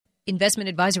Investment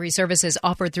advisory services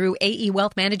offered through AE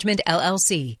Wealth Management,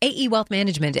 LLC. AE Wealth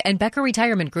Management and Becker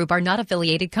Retirement Group are not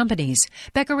affiliated companies.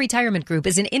 Becker Retirement Group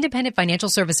is an independent financial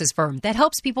services firm that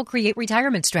helps people create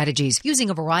retirement strategies using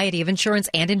a variety of insurance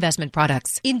and investment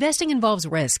products. Investing involves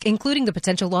risk, including the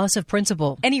potential loss of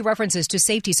principal. Any references to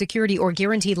safety, security, or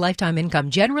guaranteed lifetime income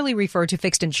generally refer to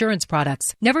fixed insurance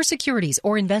products, never securities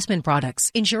or investment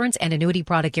products. Insurance and annuity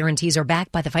product guarantees are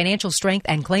backed by the financial strength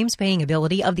and claims paying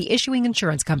ability of the issuing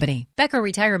insurance company. Becker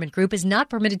Retirement Group is not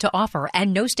permitted to offer,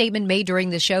 and no statement made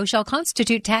during the show shall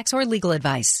constitute tax or legal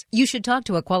advice. You should talk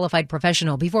to a qualified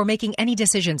professional before making any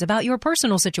decisions about your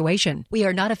personal situation. We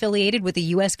are not affiliated with the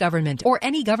U.S. government or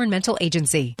any governmental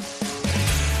agency.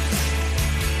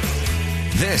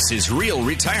 This is Real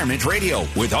Retirement Radio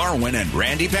with Arwen and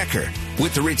Randy Becker.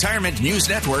 With the Retirement News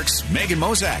Network's Megan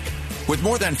Mozak. With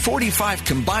more than 45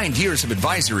 combined years of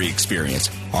advisory experience,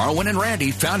 Arwen and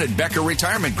Randy founded Becker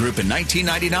Retirement Group in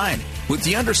 1999 with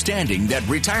the understanding that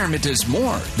retirement is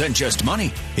more than just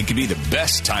money. It can be the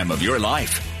best time of your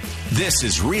life. This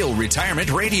is Real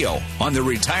Retirement Radio on the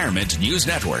Retirement News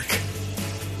Network.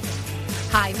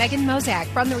 Hi, Megan Mozak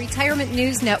from the Retirement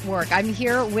News Network. I'm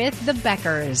here with the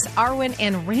Beckers, Arwen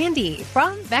and Randy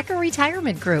from Becker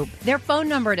Retirement Group. Their phone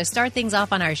number to start things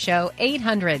off on our show,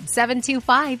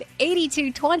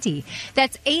 800-725-8220.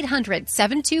 That's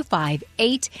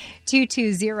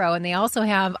 800-725-8220. And they also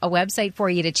have a website for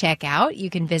you to check out. You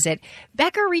can visit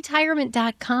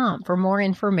beckerretirement.com for more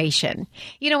information.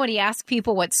 You know, when you ask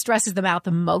people what stresses them out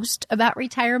the most about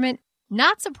retirement,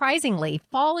 not surprisingly,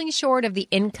 falling short of the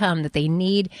income that they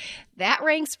need, that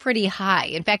ranks pretty high.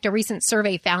 In fact, a recent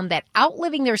survey found that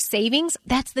outliving their savings,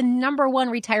 that's the number one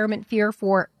retirement fear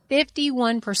for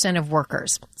 51% of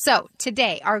workers. So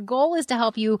today, our goal is to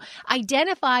help you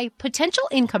identify potential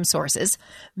income sources,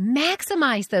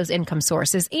 maximize those income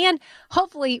sources, and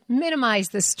hopefully minimize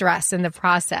the stress in the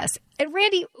process. And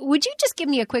Randy, would you just give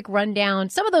me a quick rundown,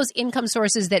 some of those income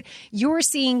sources that you're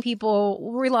seeing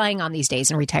people relying on these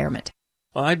days in retirement?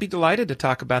 Well, I'd be delighted to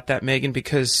talk about that, Megan,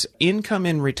 because income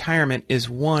in retirement is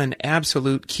one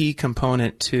absolute key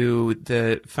component to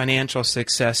the financial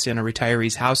success in a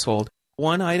retiree's household.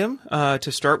 One item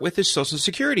to start with is Social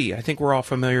Security. I think we're all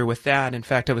familiar with that. In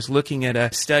fact, I was looking at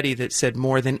a study that said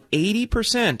more than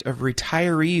 80% of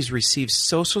retirees receive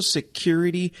Social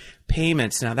Security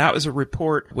payments. Now, that was a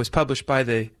report was published by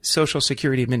the Social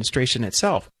Security Administration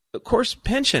itself. Of course,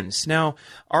 pensions. Now,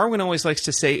 Arwen always likes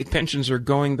to say pensions are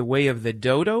going the way of the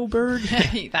dodo bird.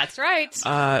 That's right.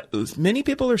 Many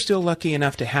people are still lucky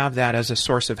enough to have that as a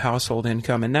source of household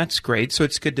income, and that's great. So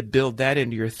it's good to build that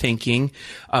into your thinking.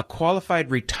 Qualified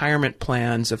retirement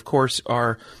plans, of course,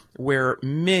 are where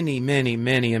many, many,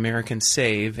 many Americans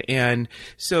save. And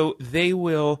so they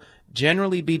will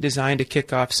generally be designed to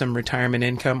kick off some retirement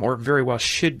income, or very well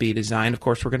should be designed. Of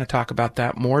course, we're going to talk about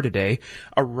that more today.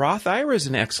 A Roth IRA is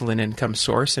an excellent income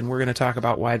source, and we're going to talk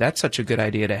about why that's such a good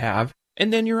idea to have.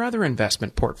 And then your other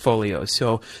investment portfolios.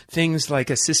 So things like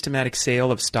a systematic sale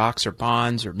of stocks or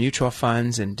bonds or mutual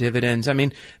funds and dividends. I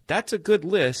mean, that's a good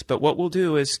list, but what we'll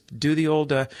do is do the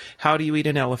old, how do you eat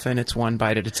an elephant? It's one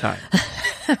bite at a time.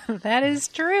 That is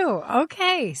true.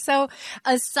 Okay. So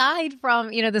aside from,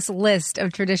 this list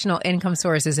of traditional income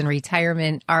sources in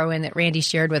retirement, Arwen, that Randy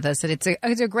shared with us, that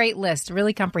it's a great list,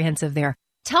 really comprehensive there.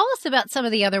 Tell us about some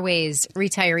of the other ways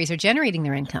retirees are generating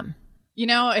their income.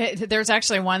 There's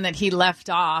actually one that he left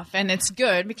off, and it's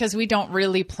good because we don't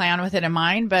really plan with it in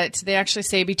mind, but they actually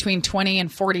say between $20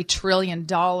 and $40 trillion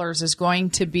is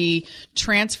going to be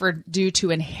transferred due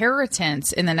to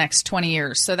inheritance in the next 20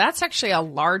 years. So that's actually a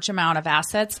large amount of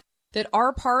assets that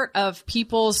are part of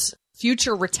people's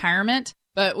future retirement.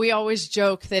 But we always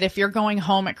joke that if you're going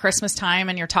home at Christmas time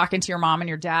and you're talking to your mom and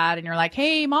your dad and you're like,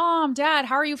 hey, Mom, Dad,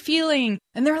 how are you feeling?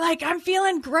 And they're like, I'm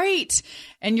feeling great.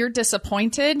 And you're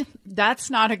disappointed. That's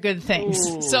not a good thing.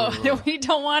 Ooh. So we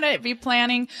don't want to be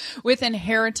planning with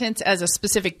inheritance as a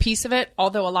specific piece of it,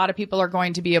 although a lot of people are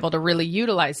going to be able to really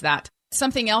utilize that.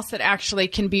 Something else that actually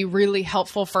can be really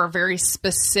helpful for a very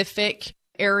specific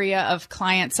area of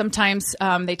clients. Sometimes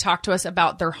they talk to us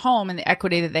about their home and the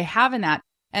equity that they have in that.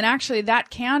 And actually, that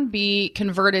can be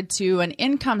converted to an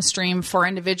income stream for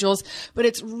individuals, but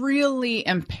it's really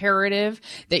imperative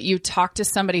that you talk to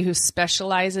somebody who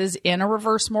specializes in a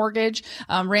reverse mortgage.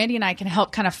 Randy and I can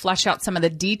help kind of flesh out some of the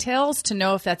details to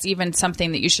know if that's even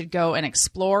something that you should go and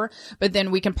explore. But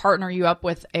then we can partner you up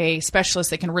with a specialist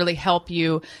that can really help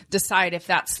you decide if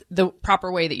that's the proper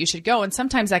way that you should go. And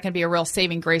sometimes that can be a real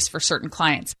saving grace for certain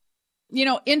clients.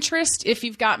 Interest, if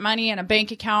you've got money in a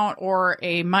bank account or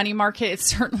a money market, it's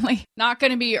certainly not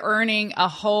going to be earning a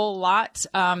whole lot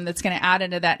that's going to add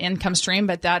into that income stream,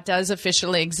 but that does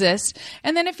officially exist.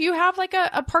 And then if you have like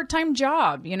a part-time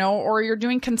job, or you're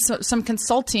doing some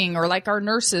consulting, or like our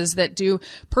nurses that do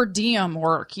per diem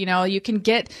work, you can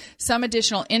get some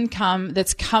additional income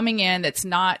that's coming in that's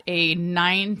not a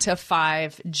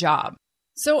 9-to-5 job.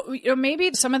 So,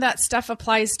 maybe some of that stuff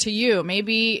applies to you.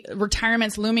 Maybe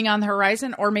retirement's looming on the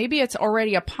horizon, or maybe it's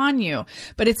already upon you.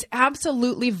 But it's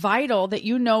absolutely vital that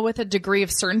you know with a degree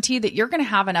of certainty that you're going to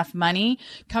have enough money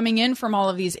coming in from all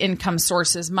of these income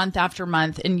sources month after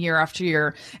month and year after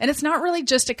year. And it's not really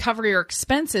just to cover your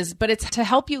expenses, but it's to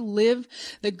help you live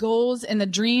the goals and the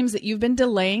dreams that you've been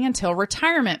delaying until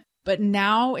retirement. But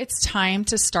now it's time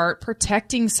to start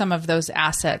protecting some of those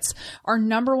assets. Our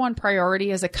number one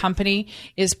priority as a company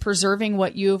is preserving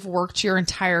what you've worked your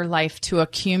entire life to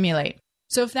accumulate.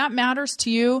 So if that matters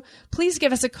to you, please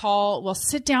give us a call. We'll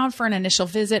sit down for an initial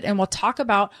visit and we'll talk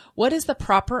about what is the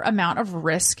proper amount of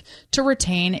risk to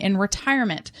retain in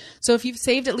retirement. So if you've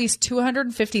saved at least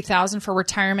 $250,000 for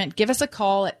retirement, give us a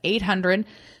call at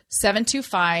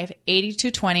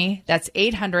 800-725-8220. That's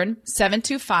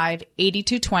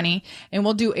 800-725-8220. And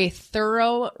we'll do a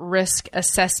thorough risk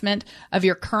assessment of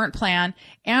your current plan.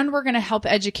 And we're going to help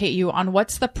educate you on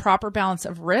what's the proper balance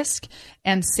of risk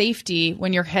and safety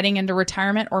when you're heading into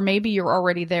retirement, or maybe you're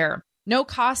already there. No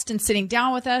cost in sitting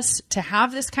down with us to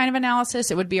have this kind of analysis.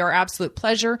 It would be our absolute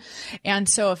pleasure. And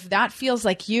so if that feels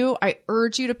like you, I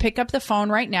urge you to pick up the phone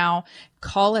right now.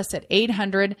 Call us at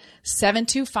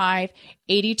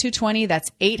 800-725-8220. That's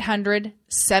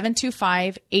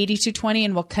 800-725-8220,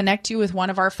 and we'll connect you with one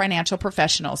of our financial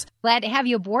professionals. Glad to have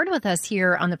you aboard with us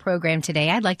here on the program today.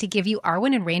 I'd like to give you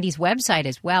Arwen and Randy's website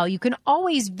as well. You can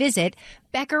always visit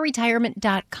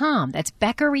BeckerRetirement.com. That's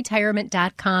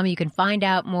BeckerRetirement.com. You can find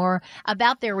out more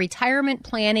about their retirement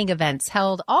planning events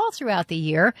held all throughout the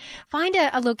year. Find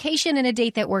a location and a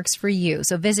date that works for you.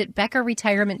 So visit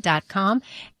BeckerRetirement.com,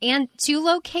 and two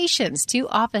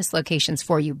office locations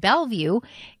for you, Bellevue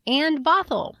and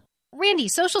Bothell. Randy,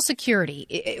 Social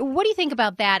Security, what do you think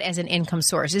about that as an income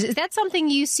source? Is that something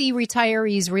you see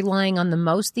retirees relying on the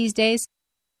most these days?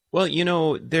 Well,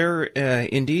 there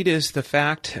indeed is the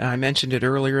fact, I mentioned it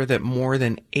earlier, that more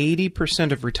than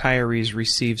 80% of retirees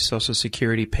receive Social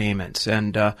Security payments.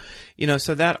 And,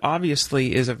 so that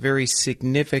obviously is a very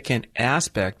significant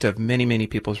aspect of many, many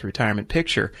people's retirement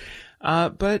picture.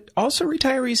 But also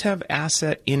retirees have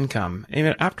asset income.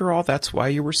 And after all, that's why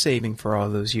you were saving for all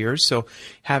those years. So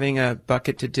having a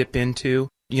bucket to dip into,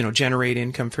 generate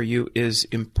income for you is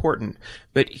important.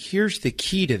 But here's the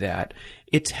key to that.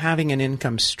 It's having an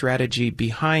income strategy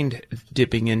behind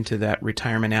dipping into that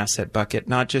retirement asset bucket,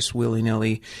 not just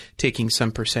willy-nilly taking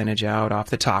some percentage out off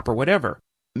the top or whatever.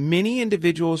 Many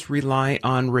individuals rely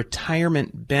on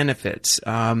retirement benefits,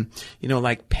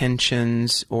 like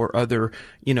pensions or other,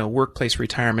 workplace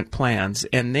retirement plans,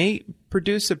 and they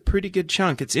produce a pretty good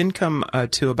chunk. It's income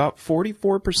to about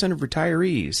 44% of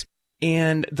retirees.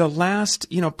 And the last,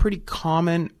 pretty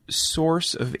common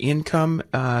source of income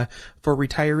for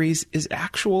retirees is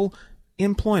actual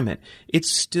employment.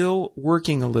 It's still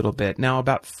working a little bit. Now,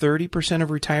 about 30% of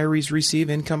retirees receive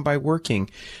income by working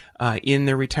in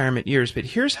their retirement years. But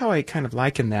here's how I kind of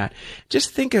liken that.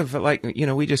 Just think of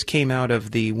we just came out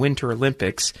of the Winter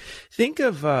Olympics. Think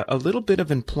of a little bit of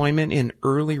employment in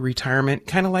early retirement,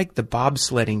 kind of like the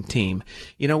bobsledding team,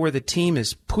 where the team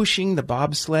is pushing the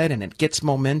bobsled and it gets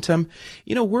momentum.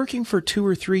 Working for 2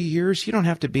 or 3 years, you don't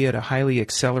have to be at a highly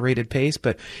accelerated pace,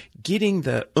 but getting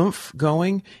the oomph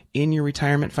going in your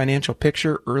retirement financial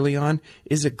picture early on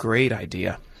is a great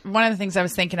idea. One of the things I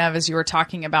was thinking of as you were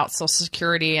talking about Social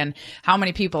Security and how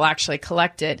many people actually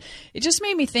collect it, it just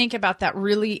made me think about that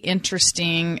really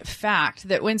interesting fact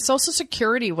that when Social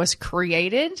Security was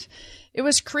created, it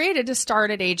was created to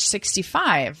start at age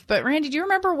 65. But Randy, do you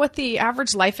remember what the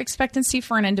average life expectancy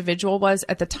for an individual was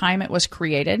at the time it was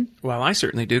created? Well, I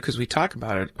certainly do, because we talk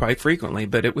about it quite frequently,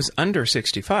 but it was under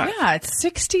 65. Yeah, it's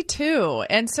 62.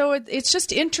 And so it's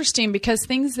just interesting because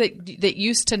things that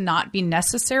used to not be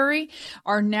necessary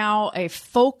are now a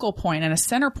focal point and a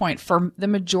center point for the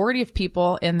majority of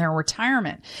people in their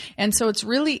retirement. And so it's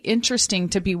really interesting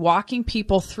to be walking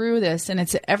people through this, and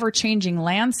it's an ever-changing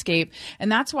landscape.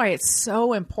 And that's why it's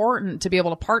so important to be able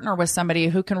to partner with somebody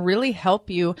who can really help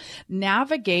you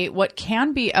navigate what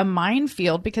can be a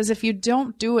minefield, because if you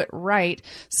don't do it right,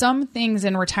 some things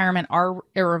in retirement are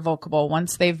irrevocable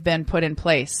once they've been put in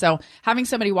place. So having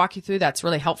somebody walk you through that's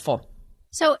really helpful.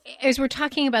 So as we're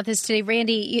talking about this today,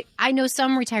 Randy, I know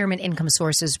some retirement income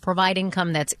sources provide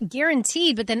income that's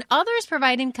guaranteed, but then others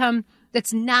provide income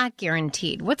that's not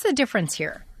guaranteed. What's the difference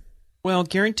here? Well,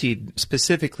 guaranteed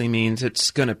specifically means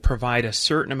it's going to provide a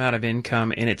certain amount of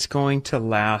income and it's going to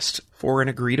last for an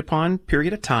agreed upon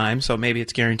period of time. So maybe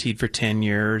it's guaranteed for 10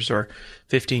 years or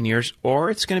 15 years, or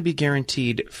it's going to be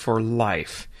guaranteed for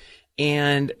life.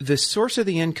 And the source of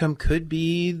the income could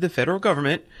be the federal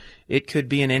government. It could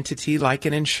be an entity like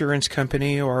an insurance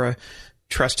company or a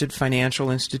trusted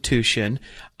financial institution.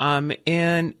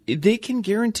 And they can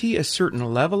guarantee a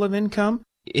certain level of income.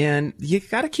 And you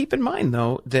got to keep in mind,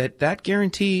 though, that that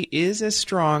guarantee is as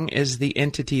strong as the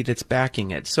entity that's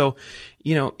backing it. So,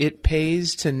 it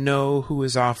pays to know who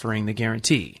is offering the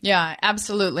guarantee. Yeah,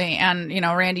 absolutely. And,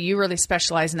 Randy, you really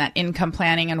specialize in that income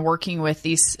planning and working with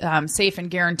these safe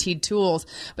and guaranteed tools.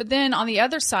 But then on the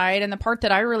other side, and the part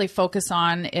that I really focus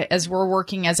on as we're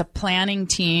working as a planning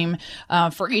team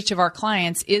for each of our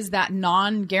clients, is that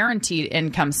non-guaranteed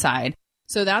income side.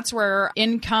 So that's where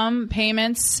income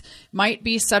payments might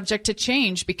be subject to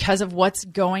change because of what's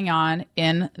going on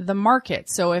in the market.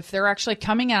 So if they're actually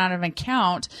coming out of an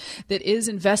account that is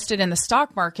invested in the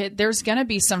stock market, there's going to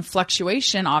be some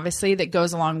fluctuation, obviously, that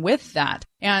goes along with that.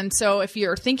 And so if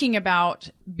you're thinking about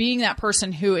being that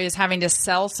person who is having to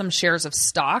sell some shares of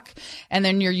stock and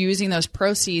then you're using those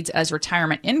proceeds as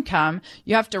retirement income,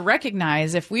 you have to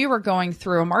recognize if we were going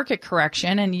through a market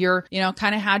correction and you're,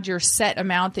 kind of had your set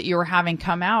amount that you were having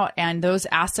come out and those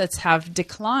assets have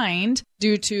declined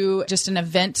due to just an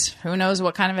event, who knows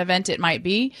what kind of event it might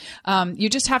be, you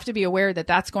just have to be aware that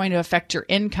that's going to affect your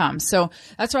income. So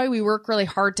that's why we work really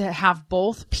hard to have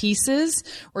both pieces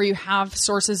where you have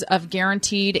sources of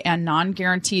guaranteed and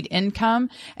non-guaranteed income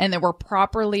and that we're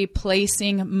properly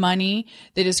placing money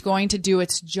that is going to do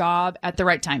its job at the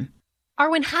right time.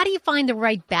 Arwen, how do you find the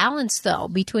right balance, though,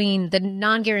 between the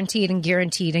non-guaranteed and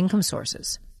guaranteed income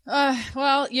sources?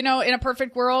 Well, in a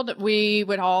perfect world, we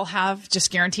would all have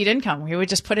just guaranteed income. We would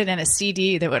just put it in a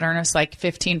CD that would earn us like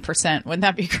 15%. Wouldn't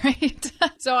that be great?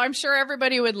 So I'm sure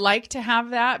everybody would like to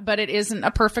have that, but it isn't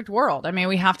a perfect world. I mean,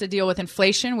 we have to deal with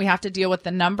inflation. We have to deal with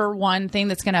the number one thing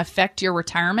that's going to affect your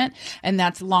retirement, and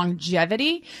that's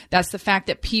longevity. That's the fact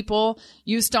that people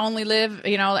used to only live,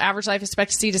 average life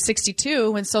expectancy to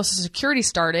 62 when Social Security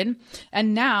started.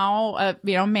 And now,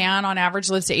 man on average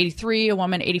lives to 83, a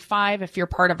woman 85. If you're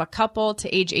part of a couple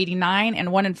to age 89,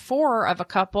 and 1 in 4 of a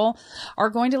couple are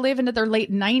going to live into their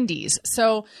late 90s.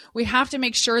 So we have to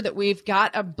make sure that we've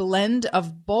got a blend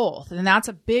of both. And that's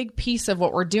a big piece of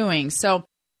what we're doing. So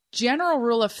general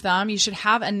rule of thumb, you should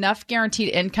have enough guaranteed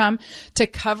income to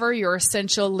cover your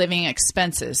essential living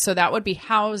expenses. So that would be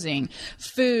housing,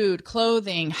 food,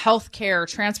 clothing, healthcare,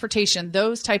 transportation,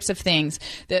 those types of things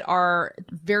that are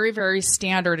very, very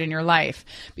standard in your life,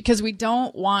 because we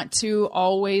don't want to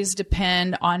always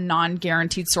depend on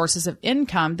non-guaranteed sources of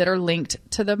income that are linked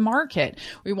to the market.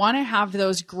 We want to have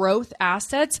those growth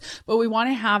assets, but we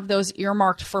want to have those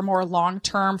earmarked for more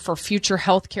long-term, for future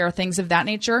healthcare, things of that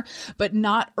nature, but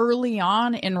not early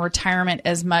on in retirement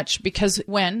as much, because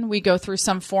when we go through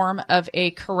some form of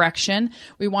a correction,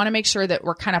 we want to make sure that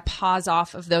we're kind of pause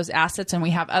off of those assets and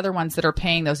we have other ones that are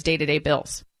paying those day-to-day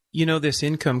bills. This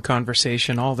income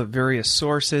conversation, all the various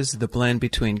sources, the blend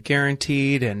between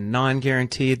guaranteed and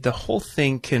non-guaranteed, the whole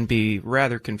thing can be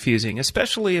rather confusing,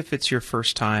 especially if it's your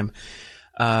first time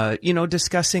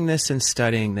discussing this and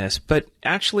studying this. But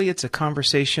actually, it's a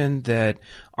conversation that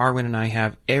Arwen and I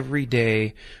have every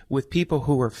day with people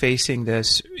who are facing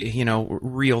this,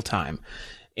 real time.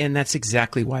 And that's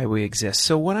exactly why we exist.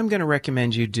 So what I'm going to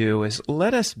recommend you do is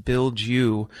let us build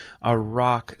you a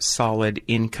rock solid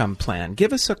income plan.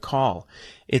 Give us a call.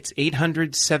 It's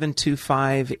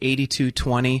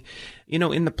 800-725-8220.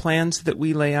 In the plans that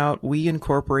we lay out, we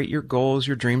incorporate your goals,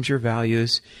 your dreams, your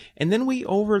values, and then we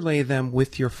overlay them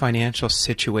with your financial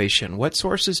situation. What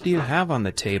sources do you have on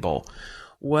the table?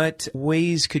 What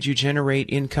ways could you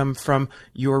generate income from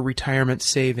your retirement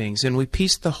savings? And we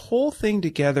piece the whole thing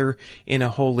together in a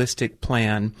holistic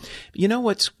plan.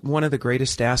 What's one of the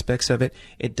greatest aspects of it?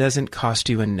 It doesn't cost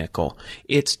you a nickel.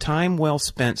 It's time well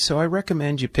spent. So I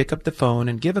recommend you pick up the phone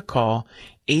and give a call,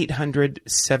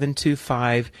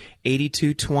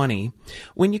 800-725-8220.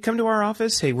 When you come to our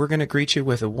office, hey, we're going to greet you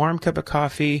with a warm cup of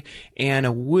coffee and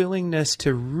a willingness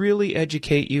to really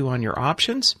educate you on your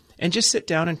options, and just sit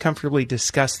down and comfortably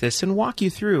discuss this and walk you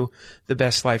through the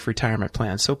best life retirement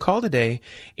plan. So call today,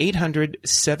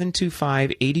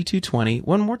 800-725-8220.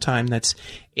 One more time, that's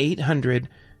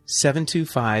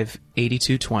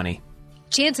 800-725-8220.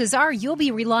 Chances are you'll be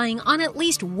relying on at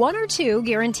least one or two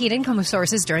guaranteed income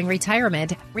sources during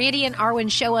retirement. Randy and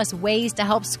Arwen show us ways to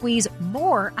help squeeze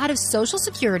more out of Social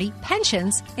Security,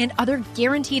 pensions, and other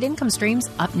guaranteed income streams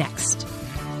up next.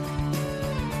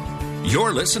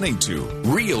 You're listening to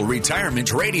Real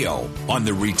Retirement Radio on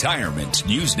the Retirement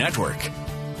News Network.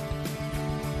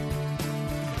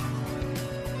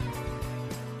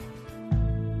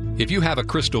 If you have a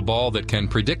crystal ball that can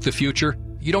predict the future,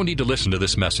 you don't need to listen to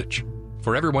this message.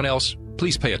 For everyone else,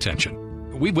 please pay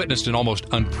attention. We've witnessed an almost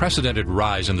unprecedented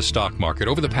rise in the stock market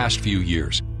over the past few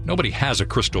years. Nobody has a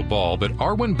crystal ball, but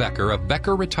Arwen Becker of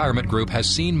Becker Retirement Group has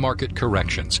seen market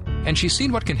corrections, and she's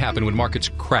seen what can happen when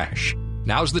markets crash.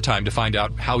 Now's the time to find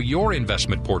out how your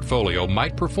investment portfolio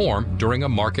might perform during a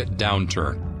market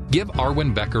downturn. Give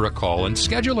Arwen Becker a call and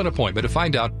schedule an appointment to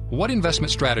find out what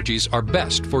investment strategies are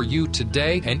best for you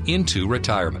today and into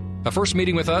retirement. A first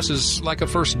meeting with us is like a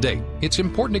first date. It's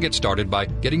important to get started by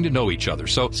getting to know each other,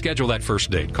 so schedule that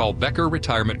first date. Call Becker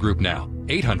Retirement Group now,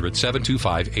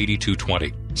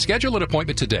 800-725-8220. Schedule an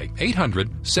appointment today,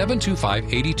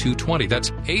 800-725-8220.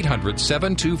 That's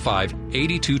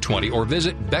 800-725-8220, or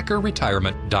visit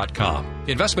BeckerRetirement.com.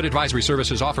 Investment advisory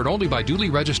services offered only by duly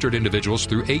registered individuals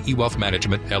through AE Wealth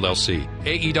Management, LLC.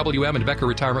 AEWM and Becker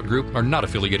Retirement Group are not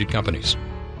affiliated companies.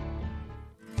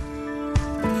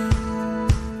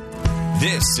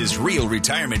 This is Real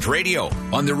Retirement Radio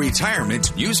on the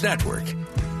Retirement News Network.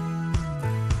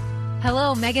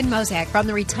 Hello, Megan Mozak from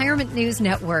the Retirement News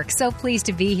Network. So pleased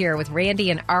to be here with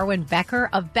Randy and Arwen Becker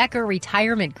of Becker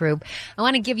Retirement Group. I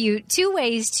want to give you two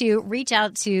ways to reach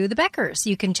out to the Beckers.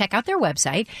 You can check out their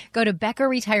website, go to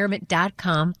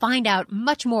BeckerRetirement.com, find out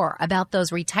much more about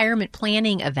those retirement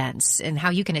planning events and how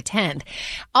you can attend.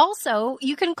 Also,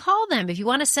 you can call them if you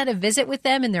want to set a visit with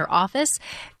them in their office.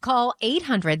 Call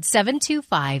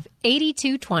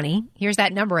 800-725-8220. Here's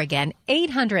that number again,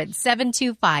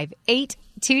 800-725-8220.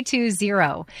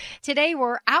 220. Today,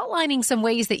 we're outlining some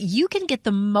ways that you can get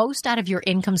the most out of your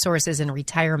income sources in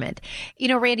retirement. You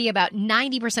know, Randy, about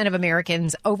 90% of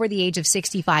Americans over the age of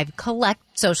 65 collect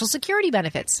Social Security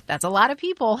benefits. That's a lot of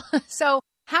people. So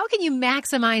how can you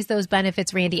maximize those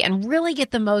benefits, Randy, and really get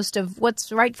the most of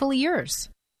what's rightfully yours?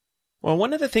 Well,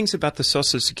 one of the things about the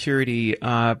Social Security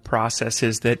process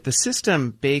is that the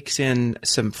system bakes in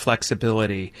some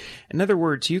flexibility. In other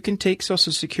words, you can take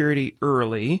Social Security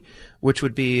early, which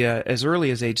would be as early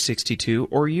as age 62,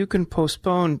 or you can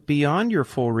postpone beyond your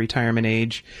full retirement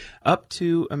age up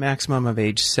to a maximum of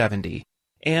age 70.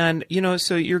 And, you know,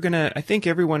 so you're going to, I think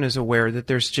everyone is aware that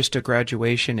there's just a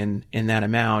graduation in that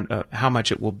amount of how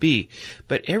much it will be.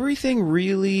 But everything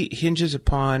really hinges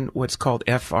upon what's called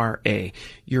FRA,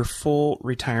 your full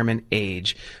retirement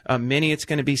age. Many it's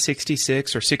going to be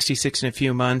 66 or 66 in a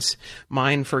few months.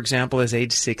 Mine, for example, is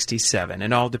age 67.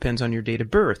 It all depends on your date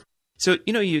of birth. So,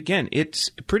 you know, it's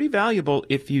pretty valuable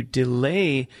if you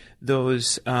delay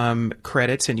those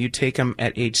credits and you take them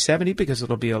at age 70 because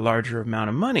it'll be a larger amount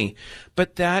of money.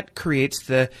 But that creates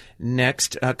the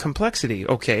next complexity.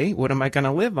 Okay, what am I going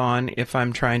to live on if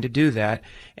I'm trying to do that?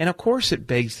 And of course, it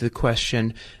begs the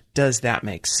question, does that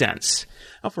make sense?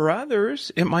 Now, for others,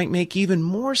 it might make even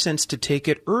more sense to take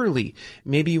it early.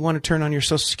 Maybe you want to turn on your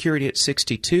Social Security at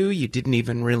 62. You didn't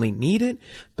even really need it,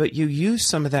 but you use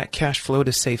some of that cash flow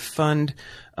to, say, fund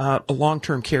a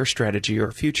long-term care strategy or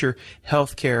a future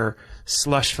health care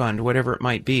slush fund, whatever it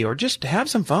might be, or just have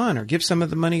some fun or give some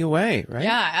of the money away, right?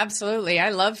 Yeah, absolutely. I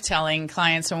love telling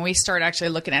clients when we start actually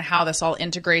looking at how this all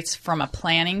integrates from a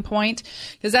planning point,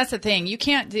 because that's the thing. You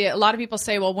can't, a lot of people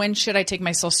say, well, when should I take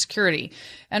my Social Security?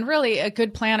 And really, a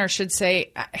good planner should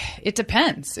say, it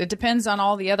depends. It depends on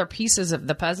all the other pieces of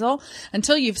the puzzle.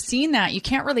 Until you've seen that, you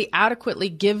can't really adequately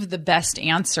give the best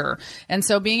answer. And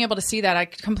so being able to see that, I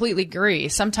completely agree.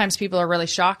 Sometimes people are really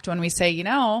shocked when we say, you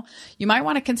know, you might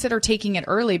want to consider taking it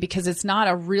early because it's not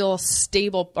a real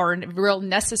stable or real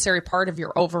necessary part of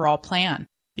your overall plan.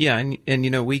 Yeah, and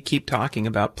you know, we keep talking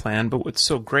about plan, but what's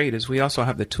so great is we also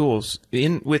have the tools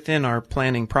within our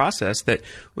planning process that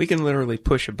we can literally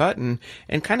push a button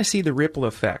and kind of see the ripple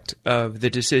effect of the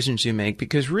decisions you make,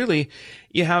 because really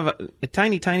you have a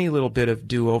tiny, tiny little bit of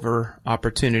do-over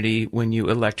opportunity when you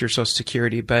elect your Social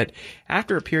Security, but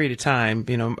after a period of time,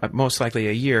 you know, most likely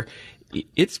a year,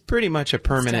 it's pretty much a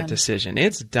permanent decision.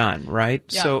 It's done, right?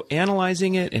 Yeah. So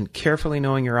analyzing it and carefully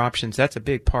knowing your options, that's a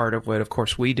big part of what, of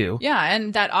course, we do. Yeah,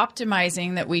 and that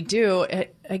optimizing that we do,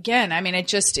 again, I mean,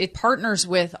 it partners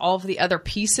with all of the other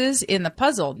pieces in the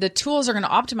puzzle. The tools are going to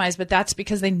optimize, but that's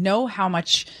because they know how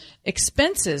much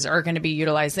expenses are going to be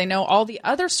utilized. They know all the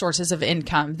other sources of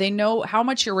income. They know how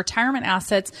much your retirement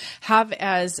assets have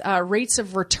as rates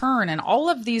of return. And all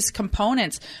of these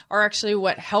components are actually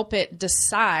what help it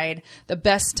decide the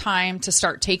best time to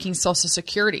start taking Social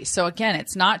Security. So again,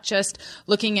 it's not just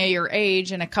looking at your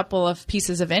age and a couple of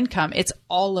pieces of income. It's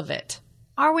all of it.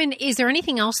 Arwen, is there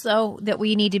anything else, though, that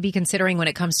we need to be considering when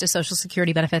it comes to Social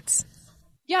Security benefits?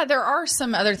 Yeah, there are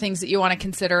some other things that you want to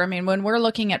consider. I mean, when we're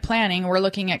looking at planning, we're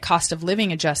looking at cost of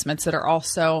living adjustments that are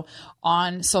also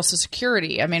on Social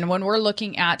Security. I mean, when we're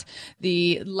looking at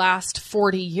the last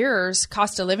 40 years,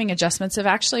 cost of living adjustments have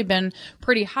actually been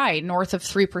pretty high, north of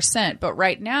 3%. But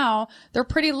right now, they're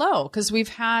pretty low because we've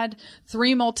had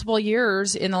 3 multiple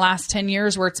years in the last 10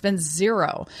 years where it's been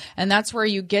 0. And that's where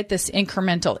you get this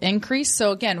incremental increase.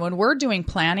 So again, when we're doing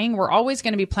planning, we're always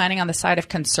going to be planning on the side of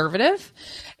conservative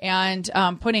and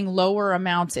putting lower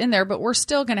amounts in there, but we're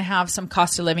still going to have some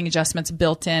cost of living adjustments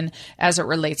built in as it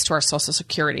relates to our Social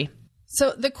Security.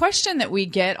 So the question that we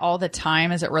get all the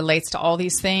time as it relates to all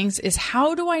these things is,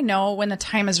 how do I know when the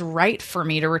time is right for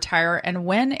me to retire and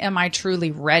when am I truly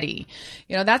ready?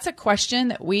 You know, that's a question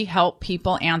that we help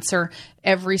people answer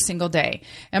every single day.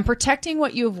 And protecting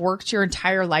what you've worked your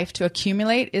entire life to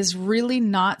accumulate is really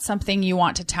not something you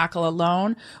want to tackle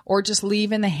alone or just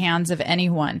leave in the hands of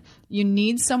anyone. You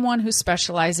need someone who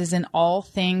specializes in all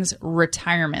things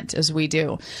retirement, as we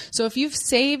do. So if you've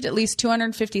saved at least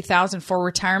 $250,000 for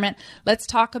retirement, let's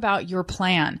talk about your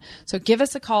plan. So give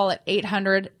us a call at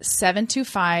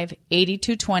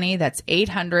 800-725-8220. That's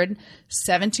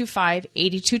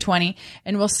 800-725-8220.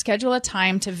 And we'll schedule a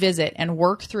time to visit and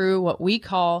work through what we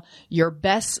call your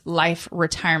best life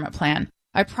retirement plan.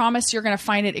 I promise you're going to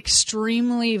find it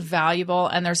extremely valuable,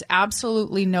 and there's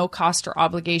absolutely no cost or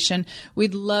obligation.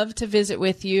 We'd love to visit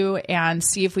with you and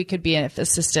see if we could be of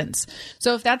assistance.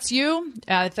 So if that's you,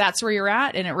 if that's where you're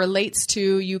at and it relates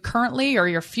to you currently or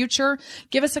your future,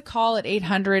 give us a call at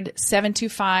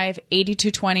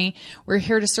 800-725-8220. We're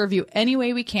here to serve you any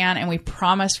way we can, and we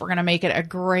promise we're going to make it a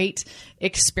great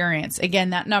experience. Again,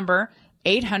 that number,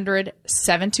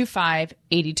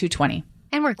 800-725-8220.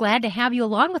 And we're glad to have you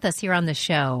along with us here on the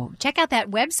show. Check out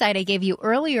that website I gave you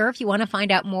earlier if you want to find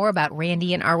out more about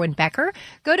Randy and Arwen Becker.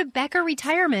 Go to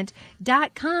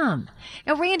BeckerRetirement.com.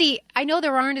 Now, Randy, I know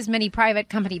there aren't as many private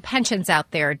company pensions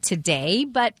out there today,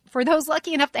 but for those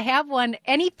lucky enough to have one,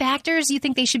 any factors you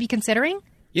think they should be considering?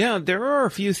 Yeah, there are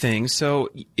a few things. So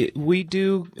we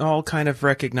do all kind of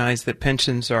recognize that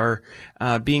pensions are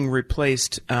being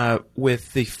replaced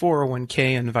with the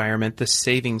 401k environment, the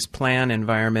savings plan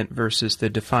environment versus the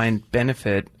defined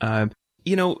benefit. As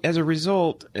a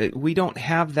result, we don't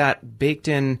have that baked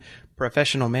in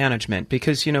professional management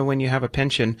because, when you have a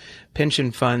pension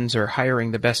funds are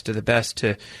hiring the best of the best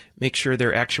to make sure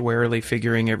they're actuarially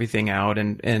figuring everything out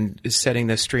and setting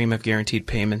the stream of guaranteed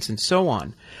payments and so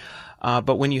on.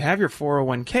 But when you have your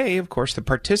 401k, of course, the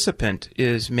participant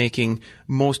is making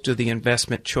most of the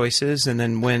investment choices. And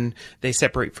then when they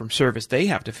separate from service, they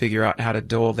have to figure out how to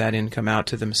dole that income out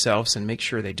to themselves and make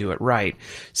sure they do it right.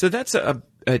 So that's a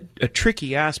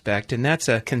tricky aspect, and that's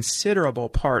a considerable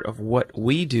part of what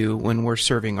we do when we're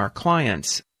serving our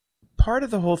clients. Part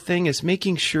of the whole thing is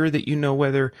making sure that you know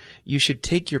whether you should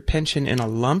take your pension in a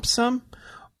lump sum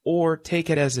or take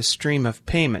it as a stream of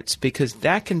payments, because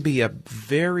that can be a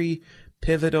very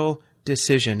pivotal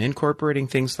decision, incorporating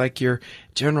things like your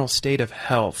general state of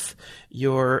health,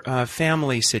 your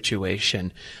family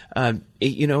situation,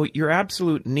 your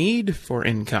absolute need for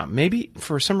income. Maybe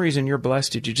for some reason you're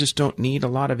blessed that you just don't need a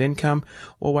lot of income.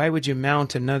 Well, why would you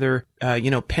mount another,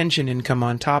 pension income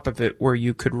on top of it where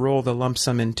you could roll the lump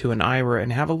sum into an IRA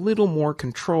and have a little more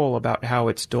control about how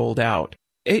it's doled out?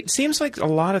 It seems like a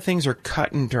lot of things are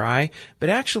cut and dry, but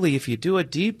actually if you do a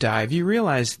deep dive, you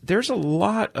realize there's a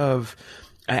lot of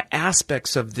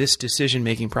aspects of this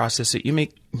decision-making process that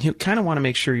you kind of want to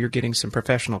make sure you're getting some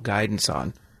professional guidance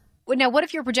on. Now, what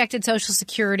if your projected Social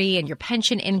Security and your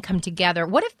pension income together?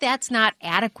 What if that's not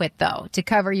adequate, though, to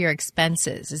cover your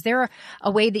expenses? Is there a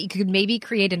way that you could maybe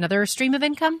create another stream of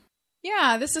income?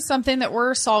 Yeah, this is something that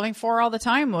we're solving for all the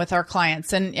time with our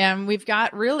clients. And we've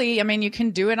got you can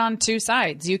do it on two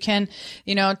sides. You can,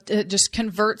 just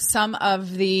convert some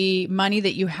of the money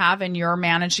that you have in your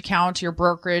managed account, your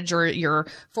brokerage, or your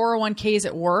 401ks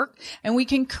at work, and we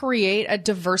can create a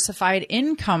diversified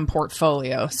income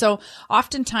portfolio. So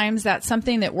oftentimes that's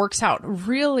something that works out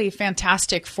really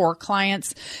fantastic for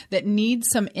clients that need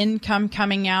some income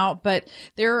coming out, but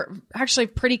they're actually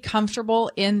pretty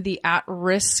comfortable in the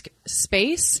at-risk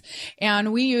space.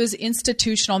 And we use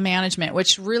institutional management,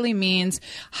 which really means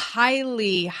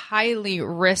highly, highly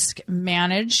risk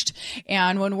managed.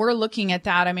 And when we're looking at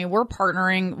that, we're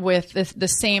partnering with the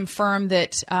same firm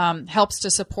that helps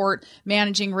to support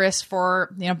managing risk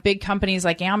for, big companies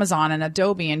like Amazon and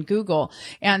Adobe and Google.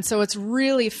 And so it's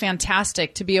really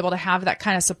fantastic to be able to have that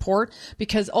kind of support,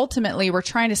 because ultimately we're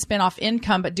trying to spin off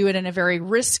income, but do it in a very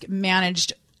risk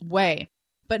managed way.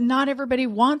 but not everybody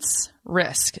wants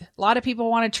risk. A lot of people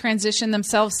want to transition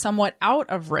themselves somewhat out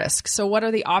of risk. So what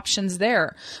are the options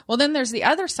there? Well, then there's the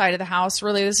other side of the house.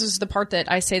 Really, this is the part that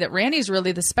I say that Randy's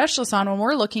really the specialist on when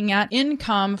we're looking at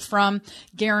income from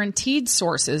guaranteed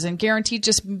sources, and guaranteed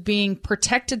just being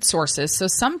protected sources. So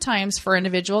sometimes for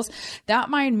individuals, that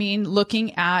might mean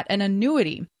looking at an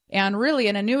annuity. And really,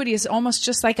 an annuity is almost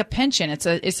just like a pension. It's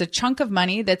a chunk of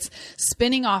money that's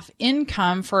spinning off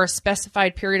income for a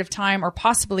specified period of time, or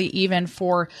possibly even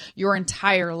for your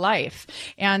entire life.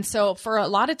 And so for a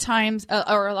lot of times,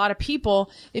 or a lot of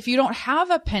people, if you don't have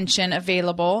a pension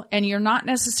available and you're not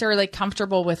necessarily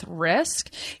comfortable with risk,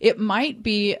 it might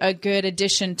be a good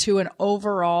addition to an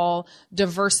overall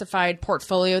diversified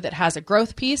portfolio that has a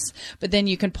growth piece, but then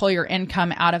you can pull your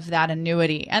income out of that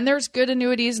annuity. And there's good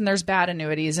annuities and there's bad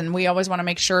annuities. And we always want to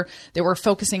make sure that we're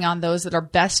focusing on those that are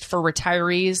best for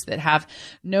retirees, that have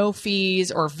no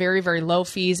fees or very, very low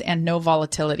fees and no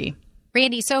volatility.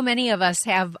 Randy, so many of us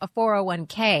have a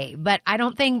 401k, but I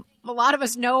don't think a lot of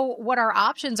us know what our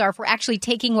options are for actually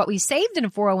taking what we saved in a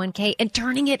 401k and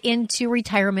turning it into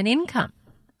retirement income.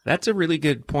 That's a really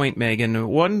good point, Megan.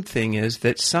 One thing is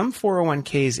that some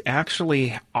 401ks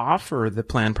actually offer the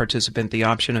plan participant the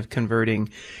option of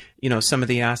converting, some of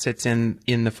the assets in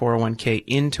the 401k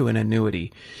into an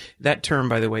annuity. That term,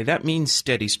 by the way, that means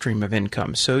steady stream of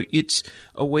income. So it's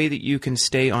a way that you can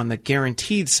stay on the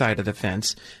guaranteed side of the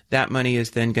fence. That money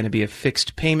is then going to be a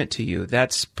fixed payment to you.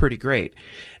 That's pretty great.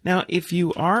 Now, if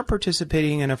you are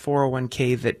participating in a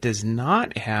 401k that does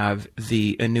not have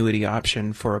the annuity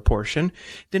option for a portion,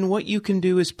 then what you can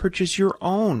do is purchase your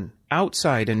own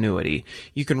outside annuity.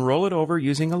 You can roll it over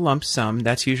using a lump sum.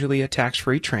 That's usually a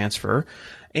tax-free transfer.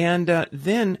 And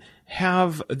then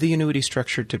have the annuity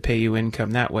structured to pay you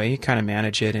income that way. You kind of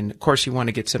manage it. And of course, you want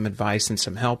to get some advice and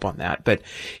some help on that. But,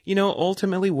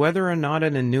 ultimately, whether or not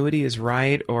an annuity is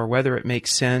right or whether it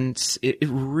makes sense, it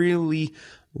really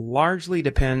largely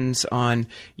depends on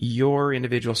your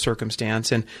individual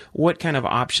circumstance and what kind of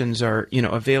options are,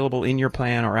 available in your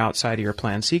plan or outside of your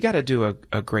plan. So you got to do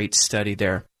a great study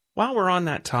there. While we're on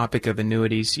that topic of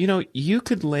annuities, you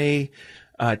could lay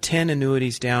 10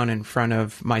 annuities down in front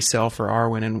of myself or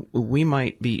Arwen, and we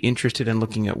might be interested in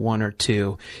looking at one or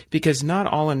two, because not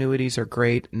all annuities are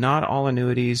great. Not all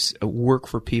annuities work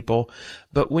for people.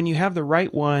 But when you have the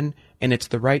right one and it's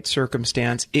the right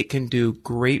circumstance, it can do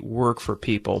great work for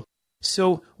people.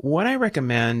 So what I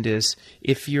recommend is,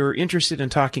 if you're interested in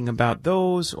talking about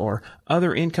those or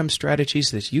other income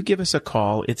strategies, that you give us a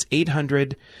call. It's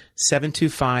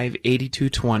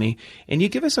 800-725-8220, and you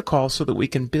give us a call so that we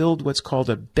can build what's called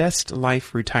a best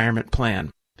life retirement plan.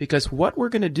 Because what we're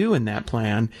going to do in that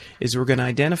plan is we're going to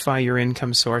identify your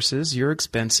income sources, your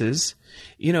expenses,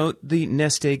 the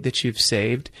nest egg that you've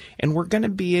saved, and we're going to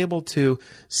be able to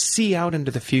see out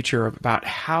into the future about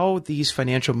how these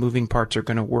financial moving parts are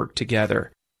going to work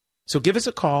together. So give us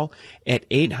a call at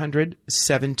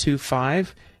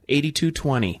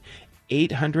 800-725-8220.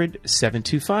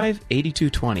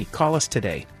 800-725-8220. Call us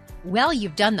today. Well,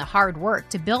 you've done the hard work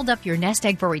to build up your nest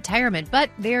egg for retirement,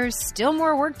 but there's still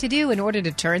more work to do in order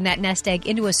to turn that nest egg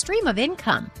into a stream of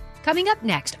income. Coming up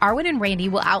next, Arwen and Randy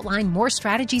will outline more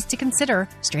strategies to consider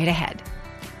straight ahead.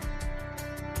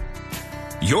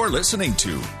 You're listening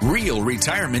to Real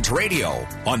Retirement Radio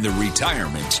on the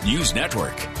Retirement News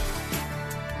Network.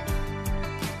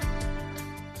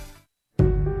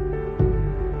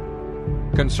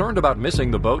 Concerned about missing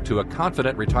the boat to a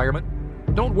confident retirement?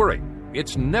 Don't worry.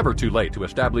 It's never too late to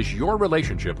establish your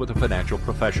relationship with a financial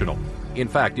professional. In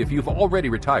fact, if you've already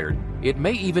retired, it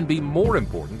may even be more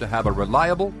important to have a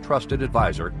reliable, trusted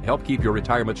advisor help keep your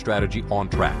retirement strategy on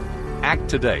track. Act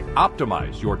today.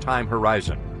 Optimize your time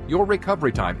horizon, your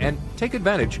recovery time, and take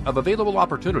advantage of available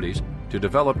opportunities to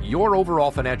develop your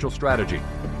overall financial strategy.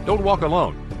 Don't walk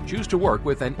alone. Choose to work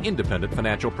with an independent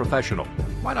financial professional.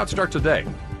 Why not start today?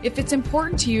 If it's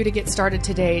important to you to get started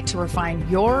today to refine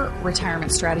your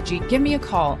retirement strategy, give me a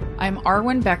call. I'm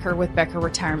Arwen Becker with Becker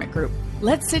Retirement Group.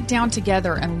 Let's sit down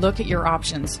together and look at your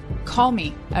options. Call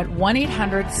me at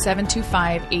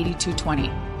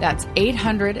 1-800-725-8220. That's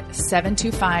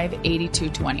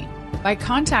 800-725-8220. By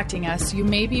contacting us, you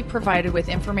may be provided with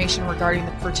information regarding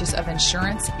the purchase of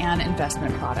insurance and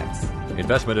investment products.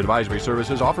 Investment advisory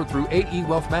services offered through AE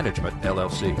Wealth Management,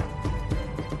 LLC.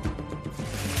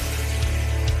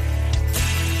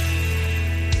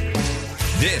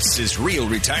 This is Real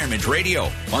Retirement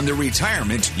Radio on the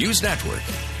Retirement News Network.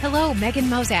 Hello, Megan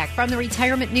Mozak from the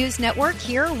Retirement News Network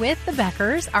here with the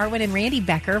Beckers, Arwen and Randy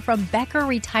Becker from Becker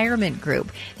Retirement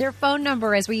Group. Their phone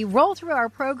number as we roll through our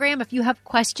program, if you have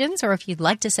questions or if you'd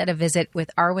like to set a visit with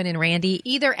Arwen and Randy,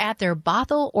 either at their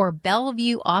Bothell or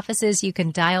Bellevue offices, you can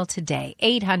dial today,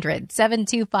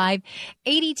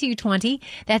 800-725-8220.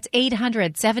 That's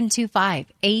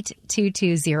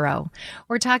 800-725-8220.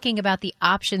 We're talking about the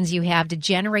options you have to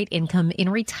generate income in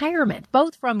retirement,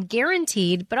 both from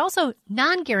guaranteed but also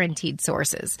non-guaranteed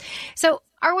sources. So,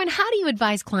 Arwen, how do you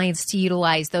advise clients to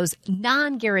utilize those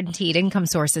non-guaranteed income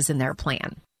sources in their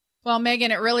plan? Well, Megan,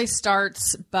 it really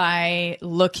starts by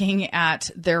looking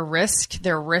at their risk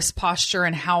posture,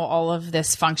 and how all of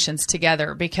this functions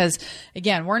together. Because,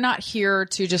 again, we're not here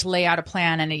to just lay out a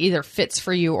plan and it either fits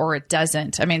for you or it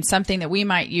doesn't. I mean, something that we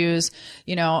might use,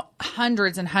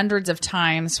 hundreds and hundreds of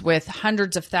times with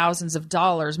hundreds of thousands of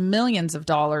dollars, millions of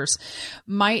dollars,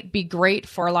 might be great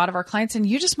for a lot of our clients, and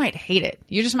you just might hate it.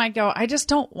 You just might go, I just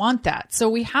don't want that. So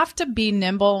we have to be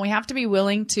nimble, and we have to be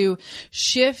willing to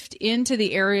shift into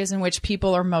the areas in which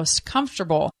people are most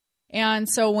comfortable. And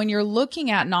so when you're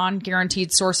looking at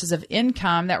non-guaranteed sources of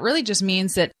income, that really just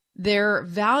means that their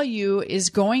value is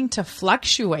going to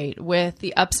fluctuate with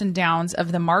the ups and downs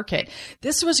of the market.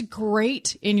 This was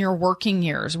great in your working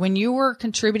years when you were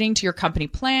contributing to your company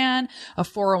plan, a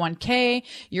 401k,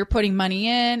 you're putting money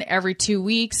in every 2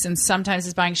 weeks, and sometimes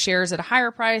it's buying shares at a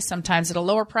higher price, sometimes at a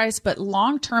lower price, but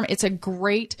long term, it's a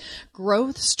great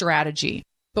growth strategy.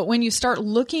 But when you start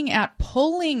looking at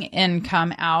pulling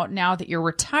income out now that you're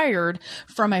retired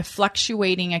from a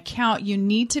fluctuating account, you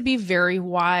need to be very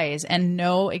wise and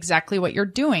know exactly what you're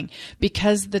doing,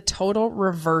 because the total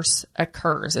reverse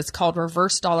occurs. It's called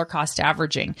reverse dollar cost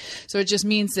averaging. So it just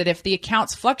means that if the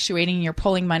account's fluctuating and you're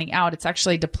pulling money out, it's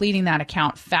actually depleting that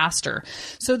account faster.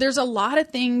 So there's a lot of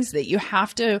things that you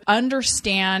have to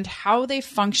understand how they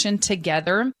function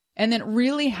together. And then it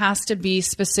really has to be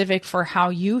specific for how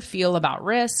you feel about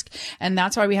risk. And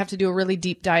that's why we have to do a really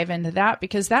deep dive into that,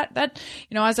 because that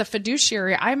as a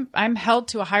fiduciary, I'm held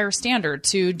to a higher standard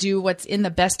to do what's in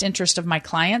the best interest of my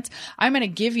clients. I'm going to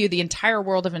give you the entire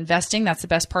world of investing. That's the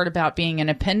best part about being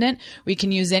independent. We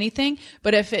can use anything.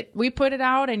 But if we put it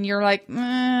out and you're like,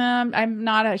 I'm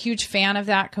not a huge fan of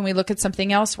that, can we look at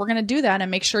something else? We're going to do that and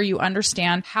make sure you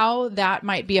understand how that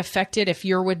might be affected if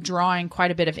you're withdrawing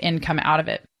quite a bit of income out of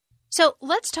it. So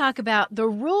let's talk about the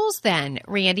rules then,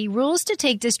 Randy, rules to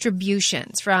take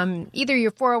distributions from either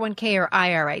your 401k or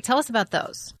IRA. Tell us about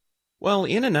those. Well,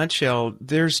 in a nutshell,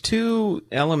 there's two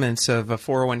elements of a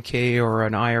 401k or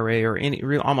an IRA or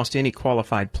almost any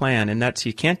qualified plan, and that's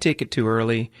you can't take it too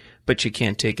early, but you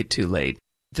can't take it too late.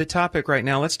 The topic right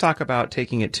now, let's talk about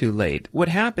taking it too late. What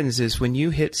happens is when you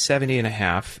hit 70 and a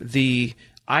half, the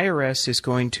IRS is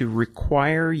going to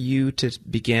require you to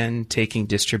begin taking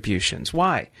distributions.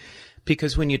 Why?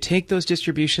 Because when you take those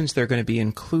distributions, they're going to be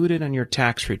included on your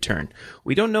tax return.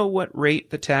 We don't know what rate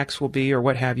the tax will be or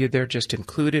what have you. They're just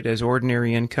included as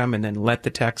ordinary income, and then let the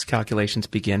tax calculations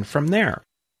begin from there.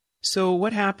 So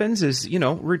what happens is,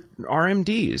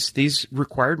 RMDs, these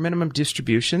required minimum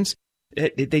distributions,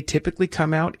 they typically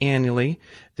come out annually.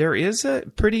 There is a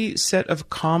pretty set of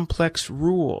complex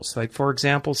rules. Like, for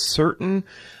example, certain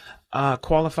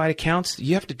qualified accounts,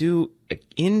 you have to do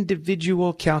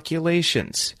individual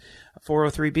calculations.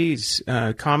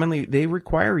 403Bs, commonly they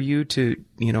require you to,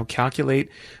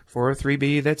 calculate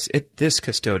 403B that's at this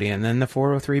custodian, then the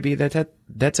 403B that's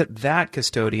at that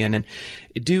custodian, and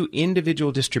do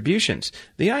individual distributions.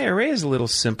 The IRA is a little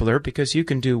simpler because you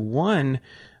can do one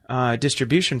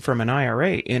distribution from an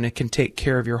IRA, and it can take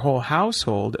care of your whole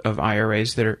household of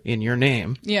IRAs that are in your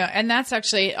name. Yeah, and that's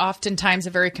actually oftentimes a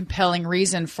very compelling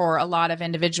reason for a lot of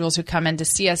individuals who come in to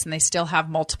see us and they still have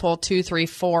multiple 2, 3,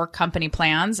 4 company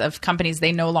plans of companies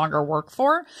they no longer work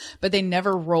for, but they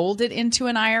never rolled it into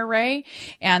an IRA.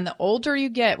 And the older you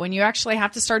get, when you actually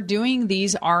have to start doing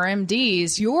these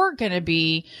RMDs, you're going to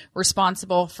be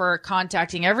responsible for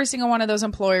contacting every single one of those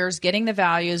employers, getting the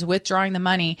values, withdrawing the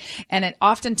money, and it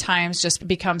oftentimes just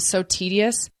becomes so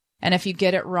tedious. And if you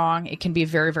get it wrong, it can be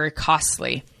very, very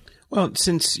costly. Well,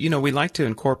 since, we like to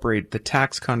incorporate the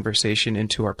tax conversation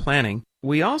into our planning,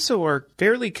 we also are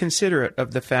fairly considerate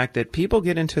of the fact that people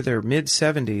get into their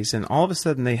mid-70s and all of a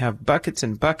sudden they have buckets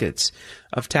and buckets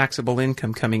of taxable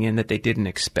income coming in that they didn't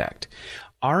expect.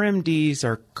 RMDs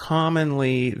are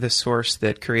commonly the source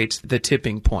that creates the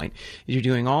tipping point. You're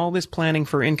doing all this planning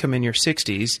for income in your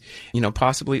 60s,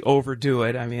 possibly overdo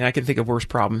it. I mean, I can think of worse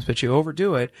problems, but you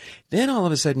overdo it. Then all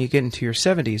of a sudden you get into your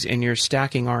 70s and you're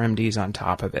stacking RMDs on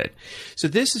top of it. So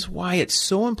this is why it's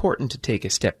so important to take a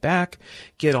step back,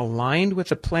 get aligned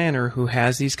with a planner who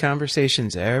has these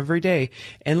conversations every day,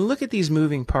 and look at these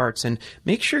moving parts and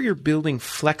make sure you're building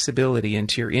flexibility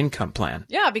into your income plan.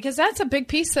 Yeah, because that's a big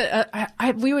piece that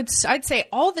I'd say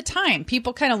all the time.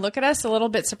 People kind of look at us a little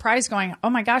bit surprised going, oh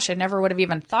my gosh, I never would have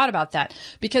even thought about that,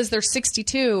 because they're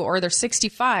 62 or they're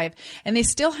 65 and they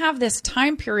still have this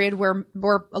time period where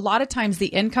a lot of times the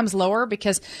income's lower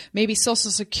because maybe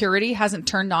Social Security hasn't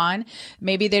turned on.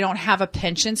 Maybe they don't have a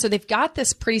pension. So they've got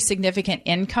this pretty significant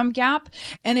income gap,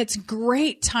 and it's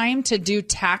great time to do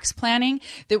tax planning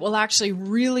that will actually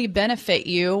really benefit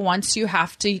you once you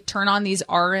have to turn on these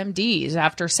RMDs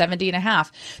after 70 and a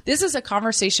half. This is a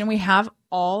conversation we have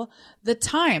all the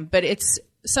time, but it's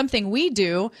something we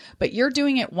do, but you're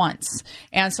doing it once.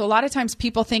 And so a lot of times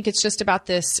people think it's just about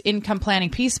this income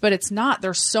planning piece, but it's not.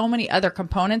 There's so many other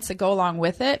components that go along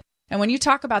with it. And when you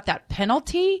talk about that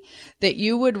penalty that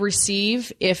you would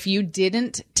receive if you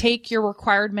didn't take your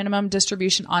required minimum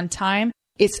distribution on time,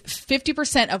 it's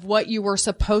 50% of what you were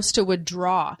supposed to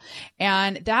withdraw.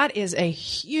 And that is a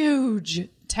huge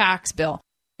tax bill.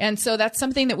 And so that's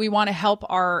something that we want to help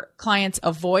our clients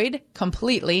avoid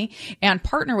completely and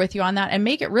partner with you on that and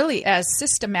make it really as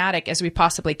systematic as we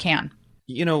possibly can.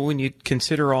 When you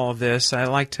consider all of this, I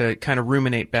like to kind of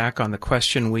ruminate back on the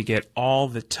question we get all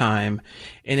the time.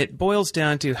 And it boils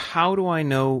down to, how do I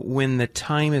know when the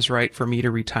time is right for me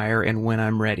to retire and when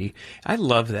I'm ready? I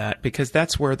love that, because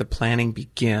that's where the planning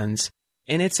begins.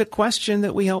 And it's a question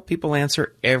that we help people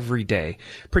answer every day.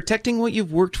 Protecting what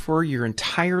you've worked for your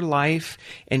entire life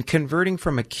and converting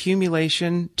from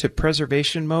accumulation to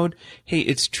preservation mode. Hey,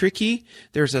 it's tricky.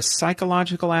 There's a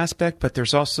psychological aspect, but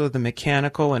there's also the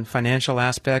mechanical and financial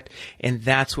aspect, and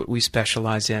that's what we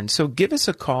specialize in. So give us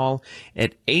a call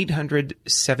at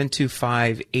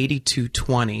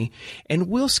 800-725-8220, and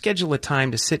we'll schedule a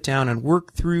time to sit down and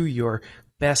work through your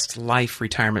best life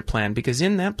retirement plan, because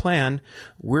in that plan,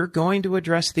 we're going to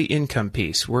address the income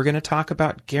piece. We're going to talk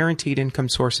about guaranteed income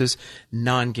sources,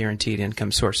 non-guaranteed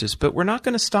income sources, but we're not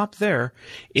going to stop there.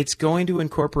 It's going to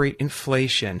incorporate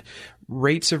inflation,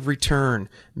 rates of return,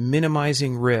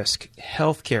 minimizing risk,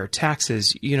 healthcare,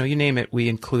 taxes, you name it, we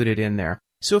include it in there.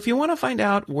 So if you want to find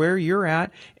out where you're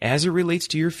at as it relates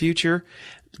to your future,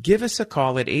 give us a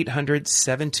call at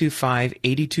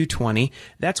 800-725-8220.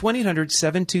 That's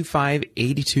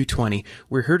 1-800-725-8220.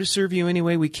 We're here to serve you any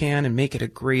way we can and make it a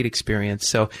great experience.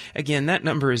 So again, that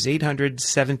number is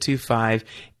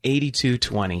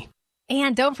 800-725-8220.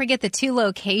 And don't forget the 2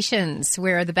 locations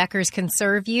where the Beckers can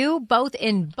serve you, both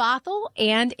in Bothell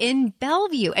and in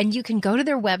Bellevue. And you can go to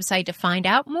their website to find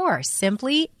out more.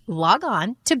 Simply log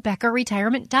on to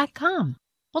BeckerRetirement.com.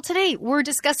 Well, today we're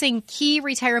discussing key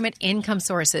retirement income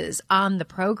sources on the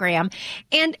program.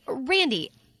 And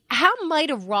Randy, how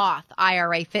might a Roth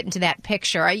IRA fit into that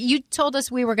picture? You told us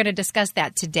we were going to discuss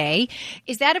that today.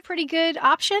 Is that a pretty good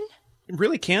option? It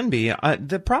really can be.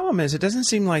 The problem is, it doesn't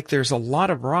seem like there's a lot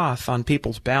of Roth on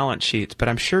people's balance sheets, but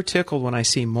I'm sure tickled when I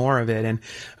see more of it. And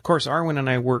of course, Arwen and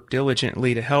I work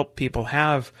diligently to help people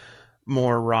have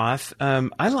more Roth.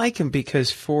 I like them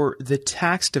because for the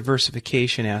tax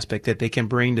diversification aspect that they can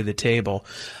bring to the table.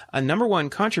 Number one,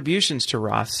 contributions to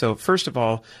Roth. So first of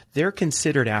all, they're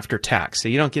considered after tax. So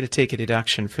you don't get to take a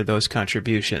deduction for those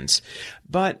contributions.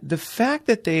 But the fact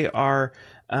that they are,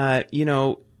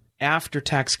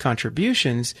 after-tax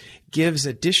contributions gives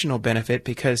additional benefit,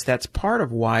 because that's part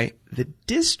of why the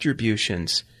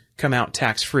distributions come out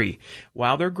tax-free.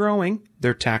 While they're growing,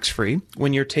 they're tax-free.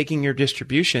 When you're taking your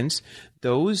distributions,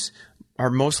 those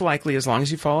are most likely, as long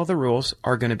as you follow the rules,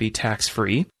 are going to be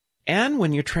tax-free. And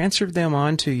when you transfer them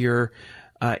on to your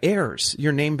heirs,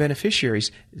 your named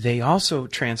beneficiaries, they also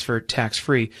transfer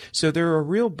tax-free. So they're a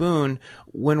real boon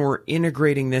when we're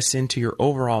integrating this into your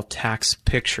overall tax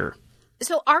picture.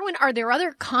 So, Arwen, are there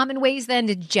other common ways then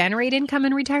to generate income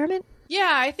in retirement? Yeah,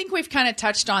 I think we've kind of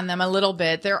touched on them a little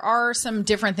bit. There are some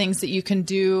different things that you can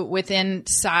do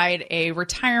inside a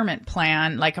retirement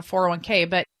plan, like a 401k.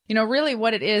 But, really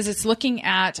what it is, it's looking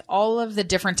at all of the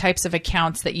different types of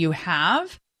accounts that you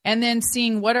have and then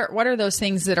seeing what are those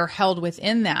things that are held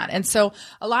within that. And so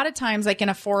a lot of times, like in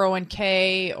a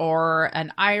 401k or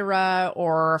an IRA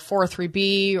or a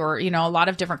 403b or, a lot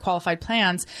of different qualified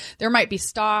plans, there might be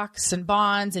stocks and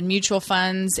bonds and mutual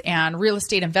funds and real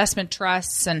estate investment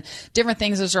trusts and different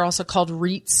things. Those are also called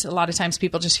REITs. A lot of times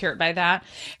people just hear it by that.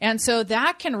 And so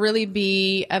that can really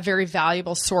be a very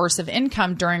valuable source of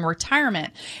income during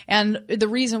retirement. And the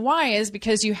reason why is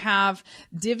because you have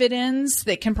dividends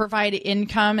that can provide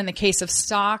income. In the case of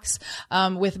stocks,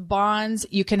 with bonds,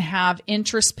 you can have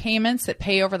interest payments that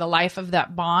pay over the life of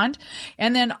that bond.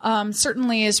 And then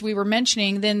certainly, as we were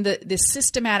mentioning, then the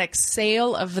systematic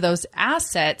sale of those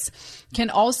assets can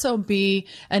also be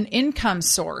an income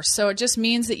source. So it just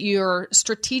means that you're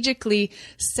strategically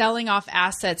selling off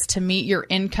assets to meet your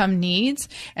income needs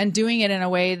and doing it in a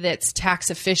way that's tax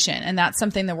efficient. And that's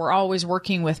something that we're always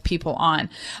working with people on.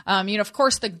 Of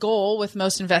course, the goal with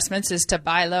most investments is to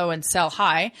buy low and sell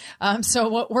high. So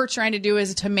what we're trying to do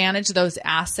is to manage those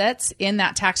assets in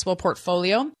that taxable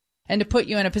portfolio and to put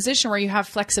you in a position where you have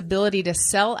flexibility to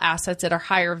sell assets at a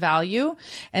higher value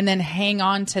and then hang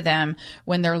on to them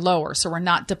when they're lower. So we're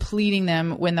not depleting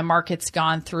them when the market's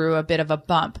gone through a bit of a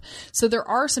bump. So there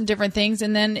are some different things.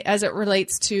 And then as it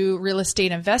relates to real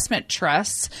estate investment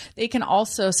trusts, they can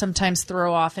also sometimes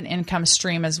throw off an income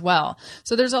stream as well.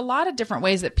 So there's a lot of different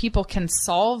ways that people can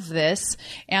solve this.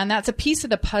 And that's a piece of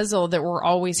the puzzle that we're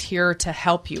always here to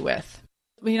help you with.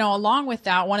 Along with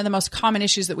that, one of the most common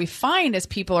issues that we find as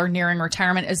people are nearing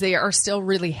retirement is they are still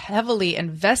really heavily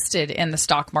invested in the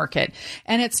stock market.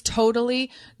 And it's totally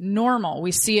normal.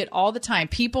 We see it all the time.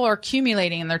 People are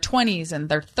accumulating in their 20s and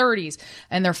their 30s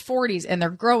and their 40s, and they're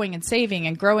growing and saving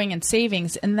and growing in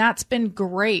savings. And that's been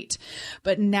great.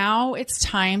 But now it's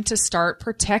time to start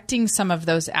protecting some of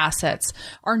those assets.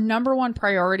 Our number one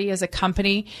priority as a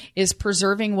company is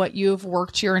preserving what you've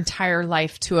worked your entire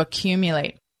life to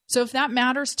accumulate. So if that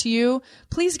matters to you,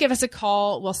 please give us a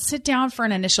call. We'll sit down for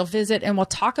an initial visit and we'll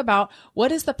talk about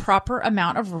what is the proper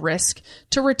amount of risk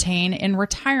to retain in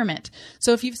retirement.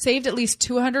 So if you've saved at least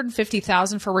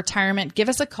 $250,000 for retirement, give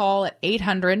us a call at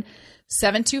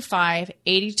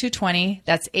 800-725-8220.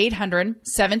 That's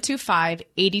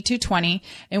 800-725-8220.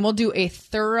 And we'll do a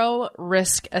thorough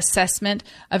risk assessment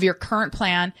of your current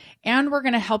plan. And we're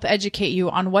going to help educate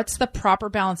you on what's the proper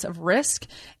balance of risk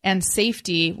and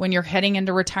safety when you're heading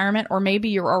into retirement, or maybe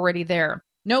you're already there.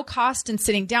 No cost in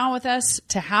sitting down with us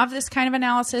to have this kind of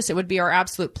analysis. It would be our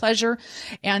absolute pleasure.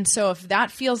 And so if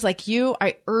that feels like you,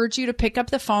 I urge you to pick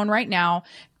up the phone right now.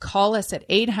 Call us at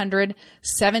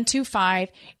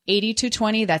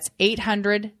 800-725-8220. That's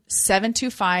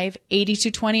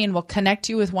 800-725-8220, and we'll connect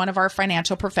you with one of our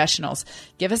financial professionals.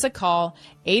 Give us a call,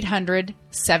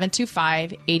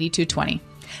 800-725-8220.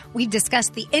 We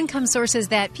discussed the income sources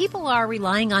that people are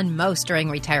relying on most during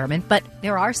retirement, but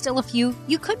there are still a few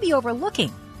you could be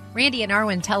overlooking. Randy and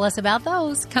Arwen tell us about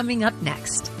those coming up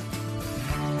next.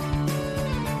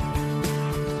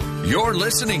 You're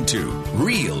listening to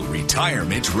Real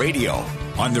Retirement Radio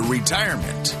on the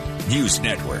Retirement News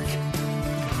Network.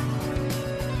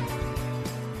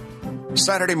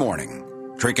 Saturday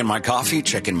morning, drinking my coffee,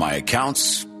 checking my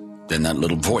accounts, then that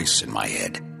little voice in my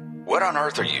head. What on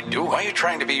earth are you doing? Why are you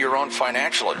trying to be your own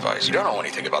financial advisor? You don't know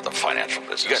anything about the financial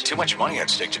business. You got too much money at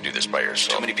stake to do this by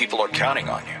yourself. Too many people are counting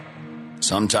on you.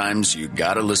 Sometimes you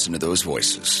gotta listen to those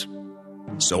voices.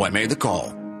 So I made the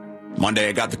call. Monday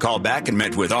I got the call back and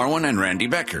met with Arwen and Randy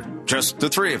Becker. Just the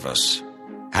three of us.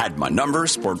 Had my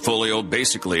numbers, portfolio,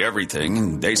 basically everything,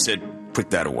 and they said,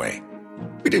 put that away.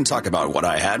 We didn't talk about what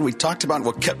I had. We talked about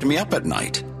what kept me up at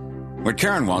night. What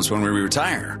Karen wants when we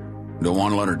retire. Don't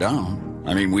want to let her down.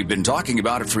 I mean, we've been talking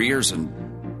about it for years,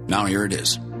 and now here it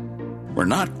is. We're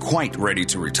not quite ready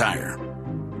to retire,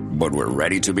 but we're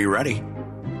ready to be ready.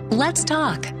 Let's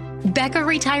talk. Becker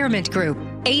Retirement Group.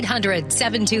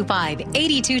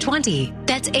 800-725-8220.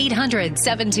 That's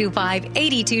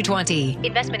 800-725-8220.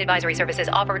 Investment advisory services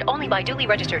offered only by duly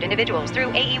registered individuals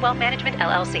through AE Wealth Management,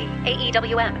 LLC.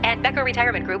 AEWM and Becker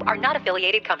Retirement Group are not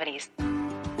affiliated companies.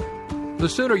 The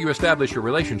sooner you establish your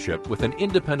relationship with an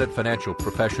independent financial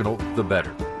professional, the better.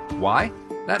 Why?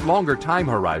 That longer time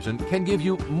horizon can give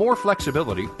you more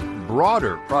flexibility,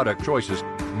 broader product choices,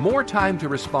 more time to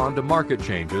respond to market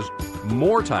changes,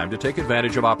 more time to take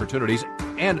advantage of opportunities,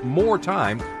 and more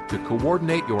time to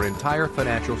coordinate your entire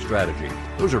financial strategy.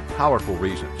 Those are powerful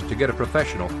reasons to get a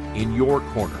professional in your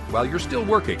corner while you're still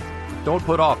working. Don't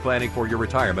put off planning for your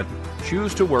retirement.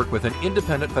 Choose to work with an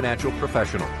independent financial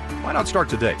professional. Why not start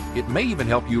today? It may even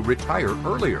help you retire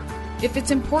earlier. If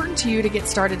it's important to you to get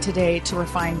started today to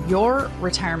refine your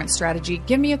retirement strategy,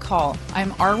 give me a call. I'm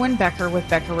Arwen Becker with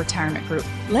Becker Retirement Group.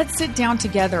 Let's sit down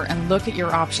together and look at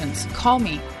your options. Call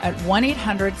me at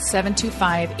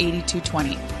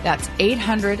 1-800-725-8220. That's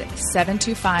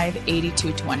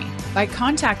 800-725-8220. By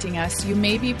contacting us, you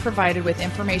may be provided with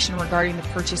information regarding the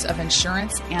purchase of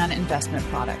insurance and investment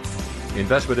products.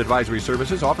 Investment advisory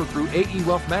services offered through AE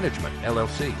Wealth Management,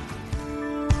 LLC.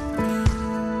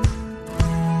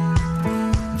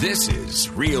 This is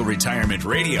Real Retirement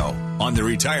Radio on the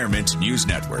Retirement News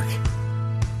Network.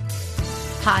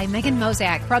 Hi, Megan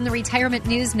Mozak from the Retirement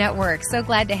News Network. So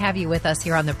glad to have you with us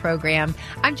here on the program.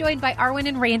 I'm joined by Arwen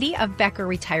and Randy of Becker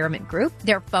Retirement Group.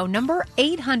 Their phone number,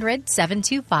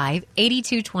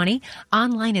 800-725-8220.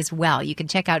 Online as well. You can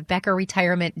check out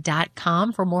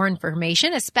beckerretirement.com for more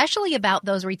information, especially about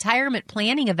those retirement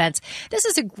planning events. This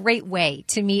is a great way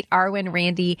to meet Arwen,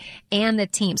 Randy, and the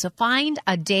team. So find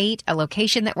a date, a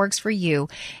location that works for you,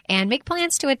 and make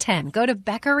plans to attend. Go to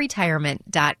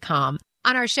beckerretirement.com.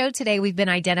 On our show today, we've been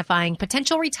identifying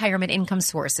potential retirement income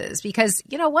sources because,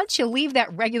 once you leave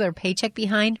that regular paycheck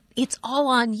behind, it's all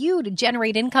on you to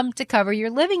generate income to cover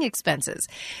your living expenses.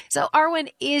 So, Arwen,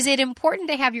 is it important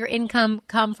to have your income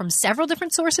come from several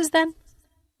different sources then?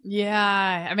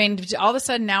 Yeah. I mean, all of a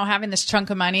sudden now having this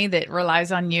chunk of money that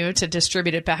relies on you to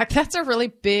distribute it back, that's a really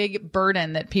big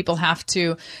burden that people have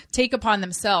to take upon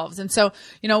themselves. And so,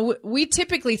 we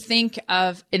typically think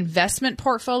of investment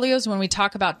portfolios when we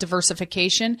talk about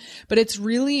diversification, but it's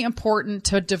really important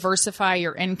to diversify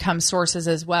your income sources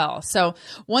as well. So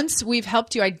once we've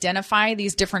helped you identify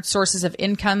these different sources of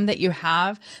income that you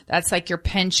have, that's like your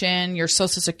pension, your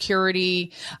Social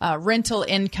Security, rental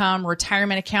income,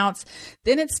 retirement accounts,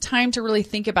 then it's time to really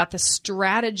think about the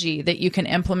strategy that you can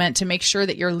implement to make sure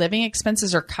that your living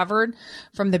expenses are covered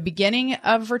from the beginning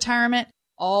of retirement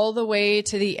all the way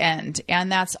to the end.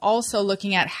 And that's also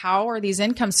looking at how are these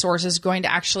income sources going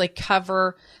to actually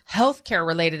cover healthcare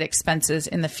related expenses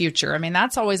in the future. I mean,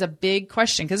 that's always a big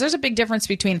question because there's a big difference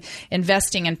between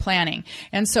investing and planning.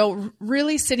 And so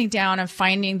really sitting down and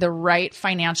finding the right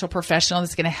financial professional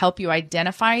that's going to help you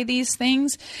identify these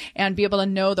things and be able to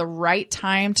know the right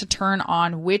time to turn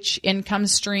on which income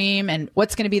stream and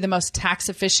what's going to be the most tax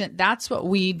efficient. That's what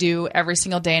we do every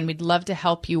single day. And we'd love to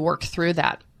help you work through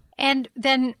that. And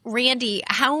then, Randy,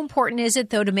 how important is it,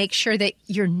 though, to make sure that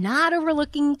you're not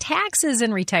overlooking taxes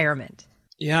in retirement?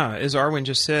 Yeah, as Arwen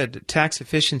just said, tax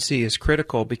efficiency is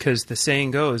critical because the saying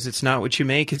goes, it's not what you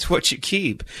make, it's what you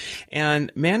keep.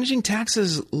 And managing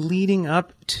taxes leading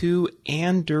up to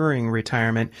and during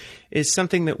retirement is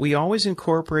something that we always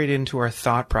incorporate into our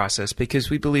thought process because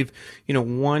we believe,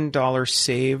 $1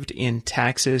 saved in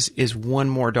taxes is $1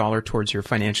 more towards your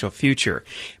financial future.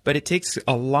 But it takes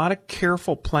a lot of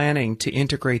careful planning to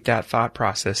integrate that thought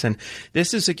process. And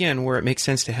this is, again, where it makes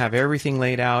sense to have everything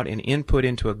laid out and input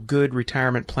into a good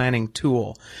retirement planning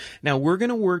tool. Now, we're going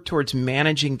to work towards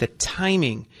managing the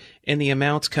timing and the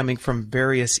amounts coming from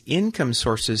various income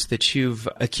sources that you've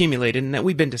accumulated and that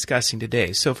we've been discussing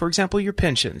today. So, for example, your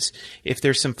pensions. If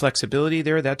there's some flexibility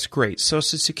there, that's great.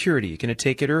 Social Security, you're going to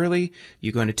take it early,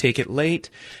 you're going to take it late.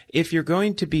 If you're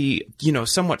going to be,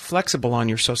 somewhat flexible on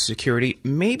your Social Security,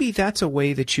 maybe that's a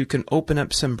way that you can open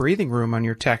up some breathing room on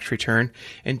your tax return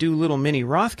and do little mini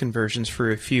Roth conversions for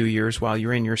a few years while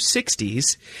you're in your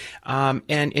 60s,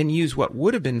 and use what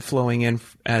would have been flowing in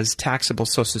as taxable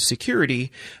Social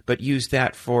Security, but use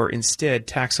that for instead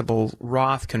taxable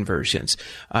Roth conversions.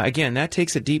 Again, that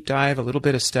takes a deep dive, a little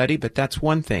bit of study, but that's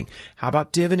one thing. How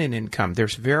about dividend income?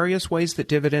 There's various ways that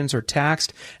dividends are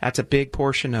taxed. That's a big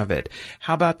portion of it.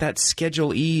 How about that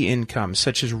Schedule E income,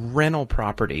 such as rental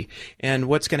property? And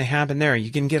what's going to happen there?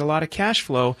 You can get a lot of cash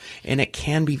flow, and it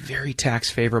can be very tax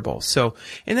favorable. So,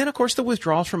 and then, of course, the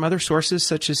withdrawals from other sources,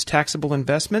 such as taxable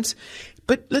investments.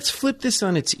 But let's flip this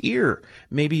on its ear.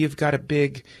 Maybe you've got a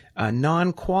big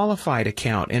non-qualified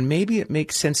account, and maybe it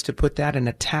makes sense to put that in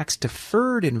a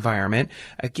tax-deferred environment,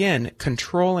 again,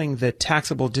 controlling the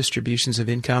taxable distributions of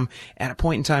income at a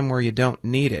point in time where you don't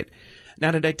need it.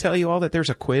 Now, did I tell you all that there's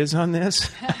a quiz on this?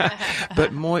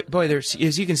 But boy, there's,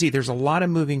 as you can see, there's a lot of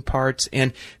moving parts,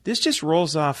 and this just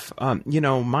rolls off,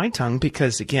 my tongue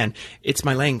because, again, it's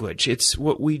my language. It's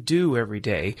what we do every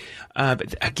day.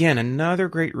 But again, another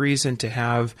great reason to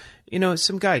have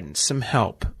some guidance, some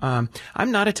help. I'm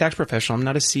not a tax professional. I'm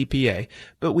not a CPA,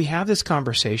 but we have this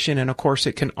conversation. And of course,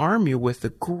 it can arm you with the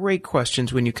great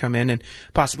questions when you come in and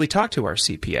possibly talk to our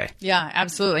CPA. Yeah,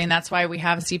 absolutely. And that's why we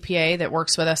have a CPA that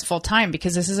works with us full time,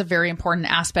 because this is a very important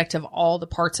aspect of all the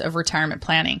parts of retirement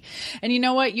planning. And you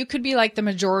know what? You could be like the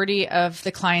majority of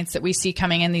the clients that we see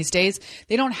coming in these days.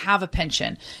 They don't have a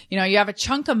pension. You have a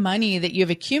chunk of money that you've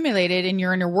accumulated and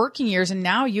you're in your working years, and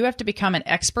now you have to become an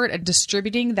expert at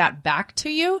distributing that back to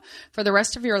you for the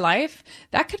rest of your life.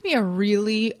 That could be a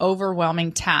really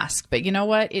overwhelming task. But you know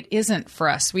what? It isn't for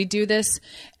us. We do this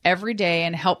every day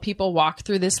and help people walk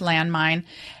through this landmine,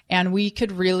 and we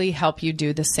could really help you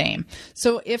do the same.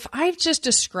 So if I've just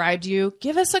described you,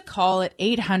 give us a call at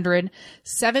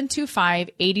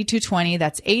 800-725-8220.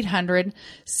 That's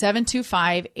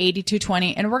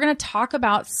 800-725-8220. And we're going to talk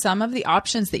about some of the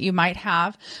options that you might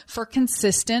have for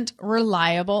consistent,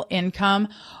 reliable income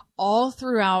all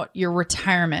throughout your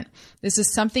retirement. This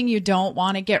is something you don't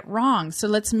want to get wrong. So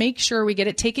let's make sure we get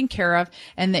it taken care of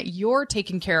and that you're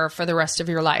taken care of for the rest of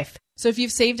your life. So if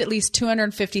you've saved at least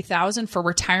 $250,000 for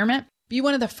retirement, be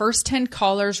one of the first 10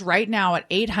 callers right now at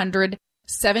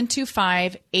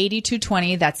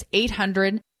 800-725-8220. That's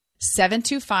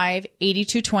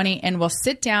 800-725-8220. And we'll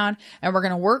sit down and we're going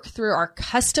to work through our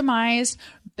customized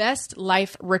best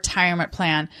life retirement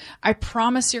plan. I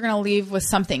promise you're going to leave with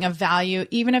something of value,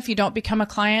 even if you don't become a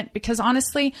client, because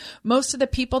honestly, most of the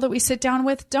people that we sit down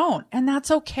with don't, and that's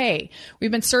okay.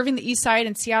 We've been serving the East Side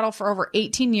in Seattle for over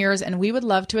 18 years, and we would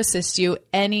love to assist you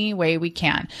any way we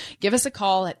can. Give us a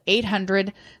call at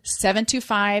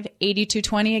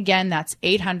 800-725-8220. Again, that's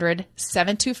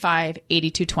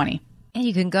 800-725-8220. And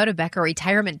you can go to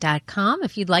BeckerRetirement.com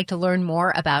if you'd like to learn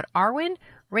more about Arwen,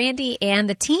 Randy, and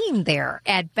the team there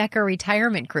at Becker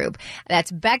Retirement Group.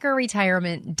 That's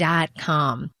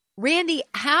BeckerRetirement.com. Randy,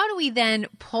 how do we then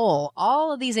pull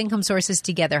all of these income sources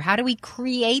together? How do we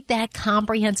create that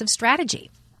comprehensive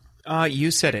strategy? You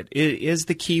said it. It is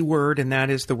the key word, and that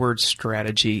is the word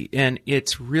strategy. And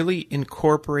it's really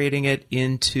incorporating it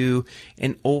into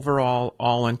an overall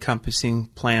all-encompassing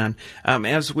plan.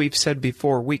 As we've said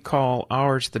before, we call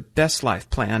ours the Best Life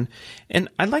Plan. And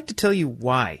I'd like to tell you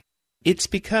why. It's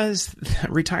because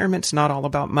retirement's not all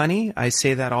about money. I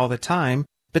say that all the time.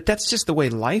 But that's just the way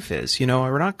life is.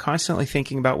 We're not constantly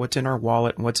thinking about what's in our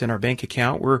wallet and what's in our bank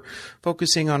account. We're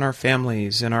focusing on our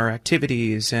families and our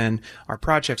activities and our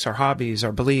projects, our hobbies,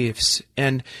 our beliefs.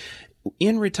 And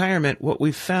in retirement, what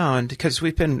we've found, because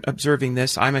we've been observing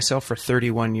this, I myself for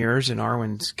 31 years, and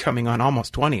Arwen's coming on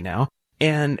almost 20 now.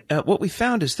 And what we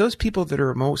found is those people that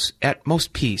are at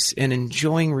most peace and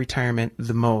enjoying retirement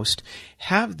the most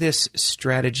have this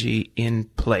strategy in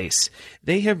place.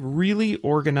 They have really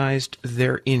organized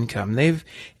their income. They've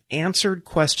answered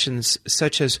questions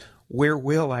such as, where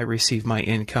will I receive my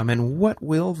income, and what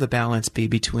will the balance be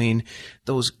between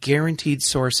those guaranteed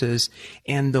sources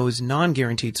and those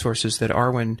non-guaranteed sources that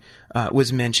Arwen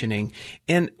was mentioning?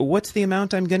 And what's the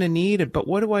amount I'm going to need? But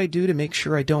what do I do to make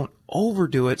sure I don't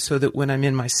overdo it so that when I'm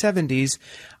in my 70s,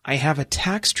 I have a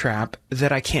tax trap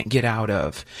that I can't get out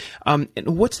of? And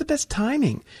what's the best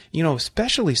timing?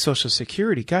 Especially Social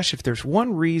Security. Gosh, if there's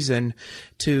one reason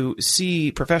to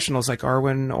see professionals like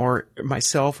Arwen or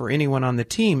myself or anyone on the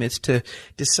team, it's to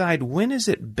decide when is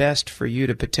it best for you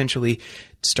to potentially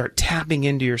start tapping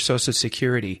into your Social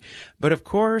Security. But of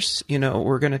course,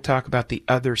 we're going to talk about the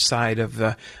other side of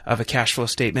a cash flow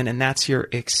statement, and that's your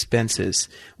expenses.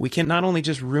 We can not only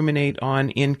just ruminate on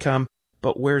income,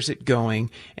 but where's it going?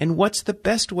 And what's the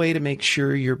best way to make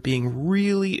sure you're being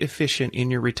really efficient in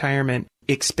your retirement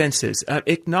expenses?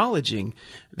 Acknowledging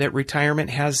that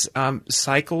retirement has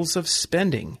cycles of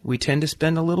spending. We tend to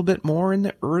spend a little bit more in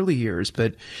the early years,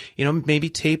 but, maybe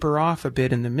taper off a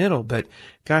bit in the middle. But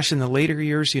gosh, in the later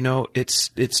years,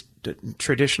 it's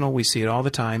traditional. We see it all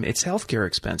the time. It's healthcare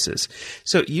expenses.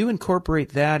 So you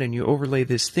incorporate that and you overlay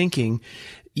this thinking,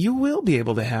 you will be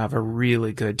able to have a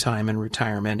really good time in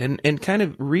retirement and kind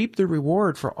of reap the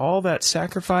reward for all that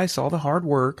sacrifice, all the hard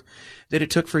work that it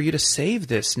took for you to save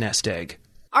this nest egg.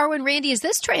 Arwen, Randy, is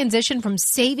this transition from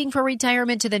saving for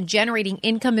retirement to then generating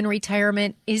income in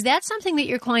retirement, is that something that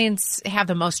your clients have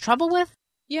the most trouble with?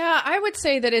 Yeah, I would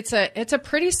say that it's a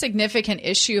pretty significant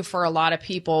issue for a lot of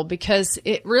people, because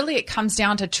it comes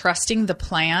down to trusting the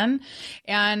plan.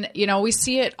 And, we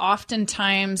see it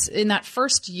oftentimes in that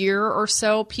first year or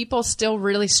so, people still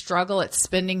really struggle at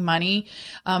spending money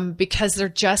because they're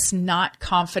just not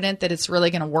confident that it's really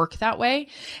going to work that way.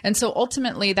 And so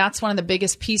ultimately, that's one of the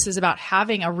biggest pieces about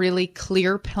having a really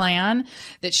clear plan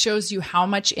that shows you how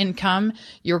much income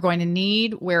you're going to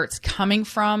need, where it's coming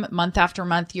from month after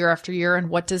month, year after year, and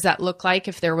what what does that look like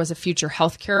if there was a future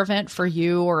healthcare event for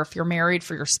you, or if you're married,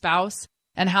 for your spouse,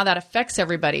 and how that affects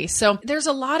everybody. So there's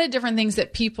a lot of different things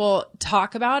that people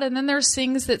talk about. And then there's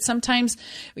things that sometimes,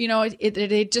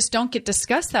 it just don't get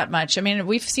discussed that much. I mean,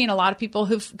 we've seen a lot of people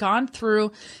who've gone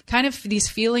through kind of these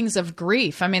feelings of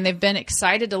grief. I mean, they've been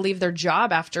excited to leave their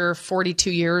job after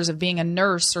 42 years of being a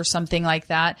nurse or something like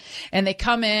that. And they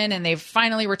come in and they've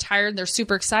finally retired. They're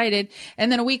super excited.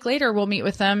 And then a week later, we'll meet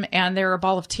with them and they're a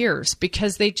ball of tears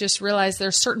because they just realize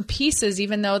there's certain pieces,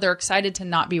 even though they're excited to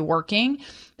not be working,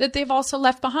 that they've also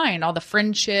left behind, all the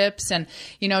friendships and,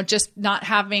 just not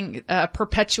having a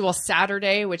perpetual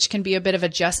Saturday, which can be a bit of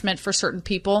adjustment for certain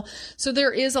people. So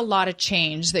there is a lot of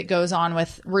change that goes on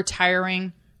with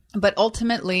retiring. But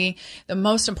ultimately, the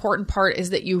most important part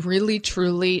is that you really,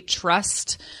 truly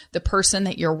trust the person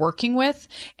that you're working with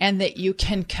and that you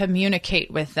can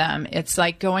communicate with them. It's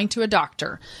like going to a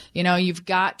doctor. You've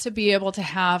got to be able to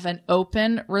have an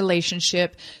open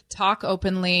relationship, talk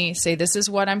openly, say, this is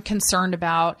what I'm concerned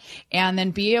about, and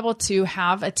then be able to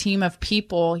have a team of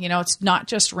people. It's not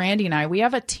just Randy and I. We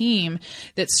have a team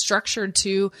that's structured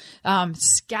to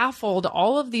scaffold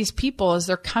all of these people as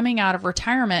they're coming out of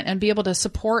retirement and be able to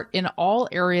support in all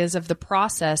areas of the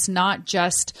process, not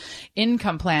just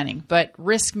income planning, but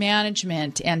risk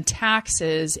management and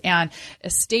taxes and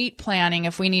estate planning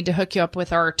if we need to hook you up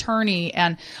with our attorney,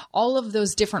 and all of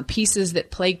those different pieces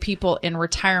that plague people in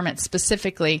retirement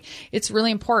specifically. It's really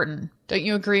important. Don't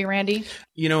you agree, Randy?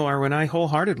 Arwen, I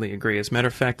wholeheartedly agree. As a matter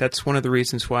of fact, that's one of the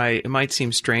reasons why it might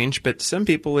seem strange, but some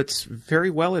people, it's very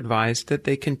well advised that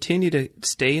they continue to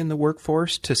stay in the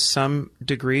workforce to some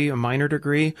degree, a minor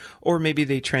degree, or maybe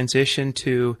they transition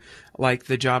to like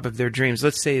the job of their dreams.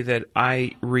 Let's say that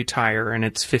I retire and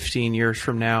it's 15 years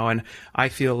from now and I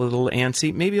feel a little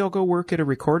antsy. Maybe I'll go work at a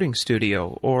recording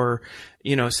studio or,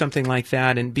 something like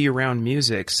that and be around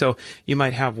music. So you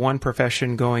might have one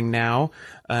profession going now,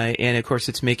 and of course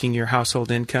it's making your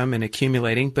household income and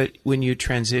accumulating. But when you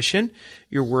transition,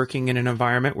 you're working in an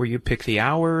environment where you pick the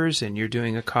hours and you're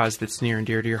doing a cause that's near and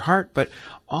dear to your heart, but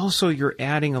also you're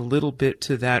adding a little bit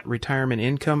to that retirement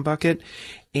income bucket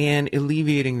and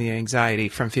alleviating the anxiety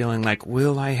from feeling like,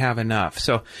 will I have enough?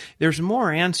 So there's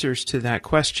more answers to that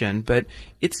question, but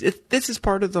this is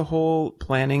part of the whole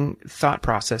planning thought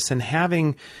process and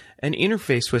having an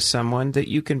interface with someone that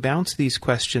you can bounce these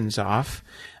questions off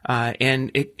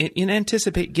and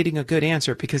anticipate getting a good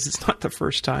answer, because it's not the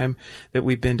first time that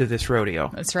we've been to this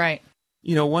rodeo. That's right.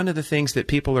 One of the things that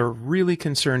people are really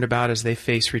concerned about as they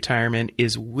face retirement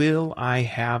is, will I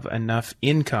have enough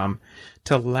income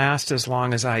to last as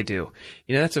long as I do?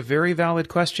 That's a very valid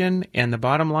question. And the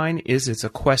bottom line is, it's a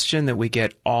question that we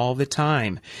get all the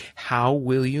time. How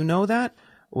will you know that?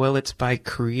 Well, it's by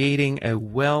creating a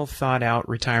well thought out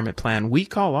retirement plan. We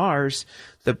call ours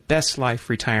the Best Life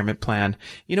Retirement Plan.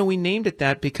 We named it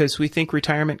that because we think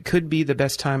retirement could be the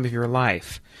best time of your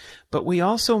life. But we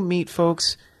also meet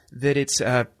folks that it's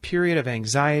a period of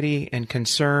anxiety and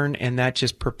concern, and that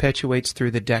just perpetuates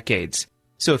through the decades.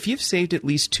 So if you've saved at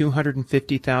least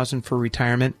 $250,000 for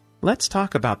retirement, let's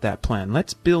talk about that plan.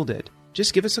 Let's build it.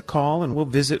 Just give us a call and we'll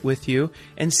visit with you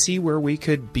and see where we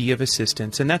could be of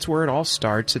assistance. And that's where it all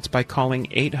starts. It's by calling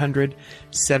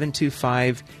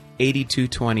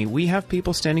 800-725-8220. We have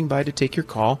people standing by to take your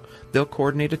call. They'll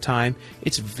coordinate a time.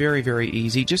 It's very, very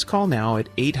easy. Just call now at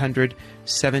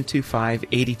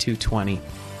 800-725-8220.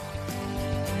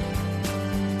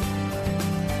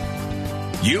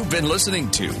 You've been listening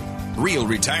to Real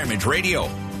Retirement Radio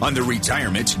on the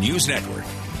Retirement News Network.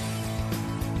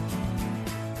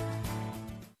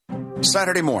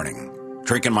 Saturday morning,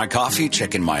 drinking my coffee,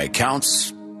 checking my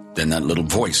accounts, then that little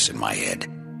voice in my head.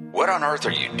 What on earth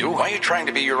are you doing? Why are you trying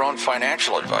to be your own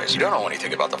financial advisor? You don't know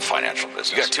anything about the financial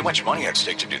business. You got too much money at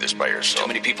stake to do this by yourself. Too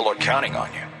many people are counting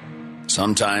on you.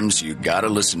 Sometimes you gotta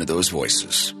listen to those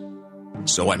voices.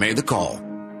 So I made the call.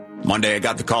 Monday I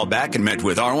got the call back and met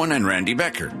with Arwen and Randy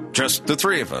Becker. Just the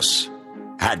three of us.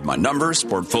 Had my numbers,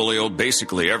 portfolio,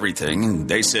 basically everything, and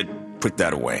they said, put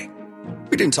that away.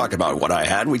 We didn't talk about what I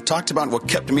had. We talked about what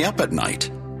kept me up at night.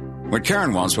 What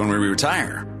Karen wants when we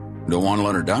retire. Don't want to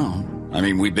let her down. I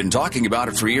mean, we've been talking about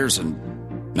it for years,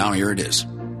 and now here it is.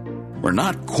 We're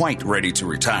not quite ready to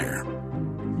retire,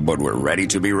 but we're ready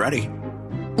to be ready.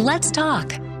 Let's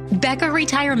talk. Becker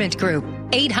Retirement Group.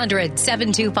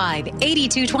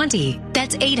 800-725-8220.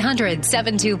 That's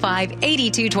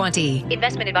 800-725-8220.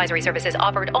 Investment advisory services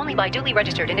offered only by duly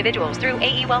registered individuals through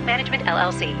AE Wealth Management,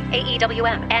 LLC,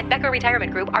 AEWM, and Becker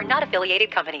Retirement Group are not affiliated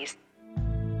companies.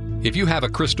 If you have a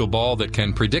crystal ball that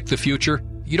can predict the future,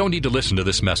 you don't need to listen to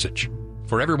this message.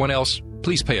 For everyone else,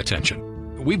 please pay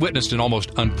attention. We've witnessed an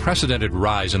almost unprecedented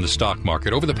rise in the stock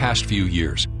market over the past few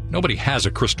years. Nobody has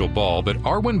a crystal ball, but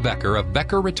Arwen Becker of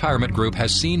Becker Retirement Group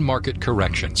has seen market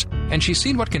corrections, and she's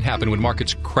seen what can happen when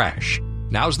markets crash.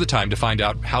 Now's the time to find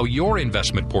out how your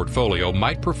investment portfolio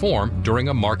might perform during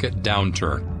a market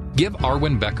downturn. Give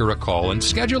Arwen Becker a call and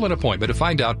schedule an appointment to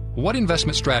find out what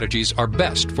investment strategies are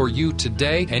best for you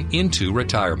today and into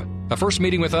retirement. A first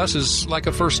meeting with us is like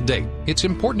a first date. It's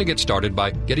important to get started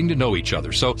by getting to know each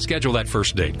other. So schedule that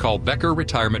first date. Call Becker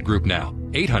Retirement Group now.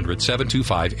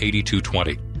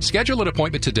 800-725-8220. Schedule an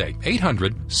appointment today.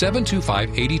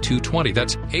 800-725-8220.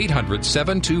 That's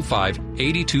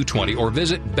 800-725-8220. Or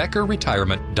visit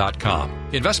BeckerRetirement.com.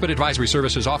 Investment advisory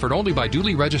services offered only by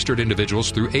duly registered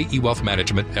individuals through AE Wealth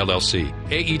Management, LLC.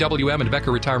 AEWM and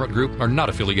Becker Retirement Group are not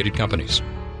affiliated companies.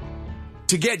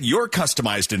 To get your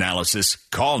customized analysis,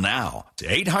 call now to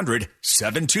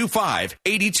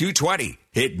 800-725-8220.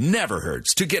 It never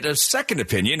hurts to get a second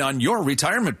opinion on your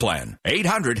retirement plan.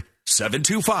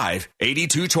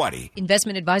 800-725-8220.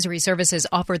 Investment advisory services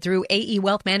offered through AE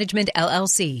Wealth Management,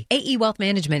 LLC. AE Wealth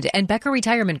Management and Becker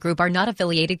Retirement Group are not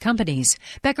affiliated companies.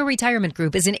 Becker Retirement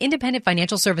Group is an independent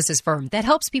financial services firm that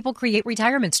helps people create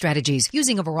retirement strategies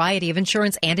using a variety of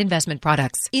insurance and investment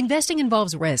products. Investing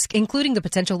involves risk, including the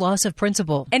potential loss of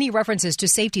principal. Any references to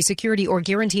safety, security, or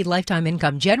guaranteed lifetime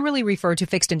income generally refer to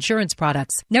fixed insurance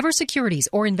products, never securities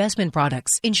or investment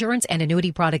products. Insurance and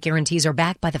annuity product guarantees are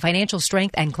backed by the financial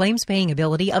strength and claims paying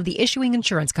ability of the issuing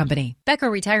insurance company.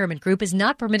 Becker Retirement Group is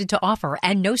not permitted to offer,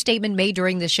 and no statement made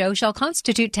during the show shall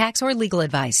constitute tax or legal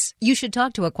advice. You should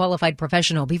talk to a qualified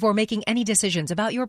professional before making any decisions about your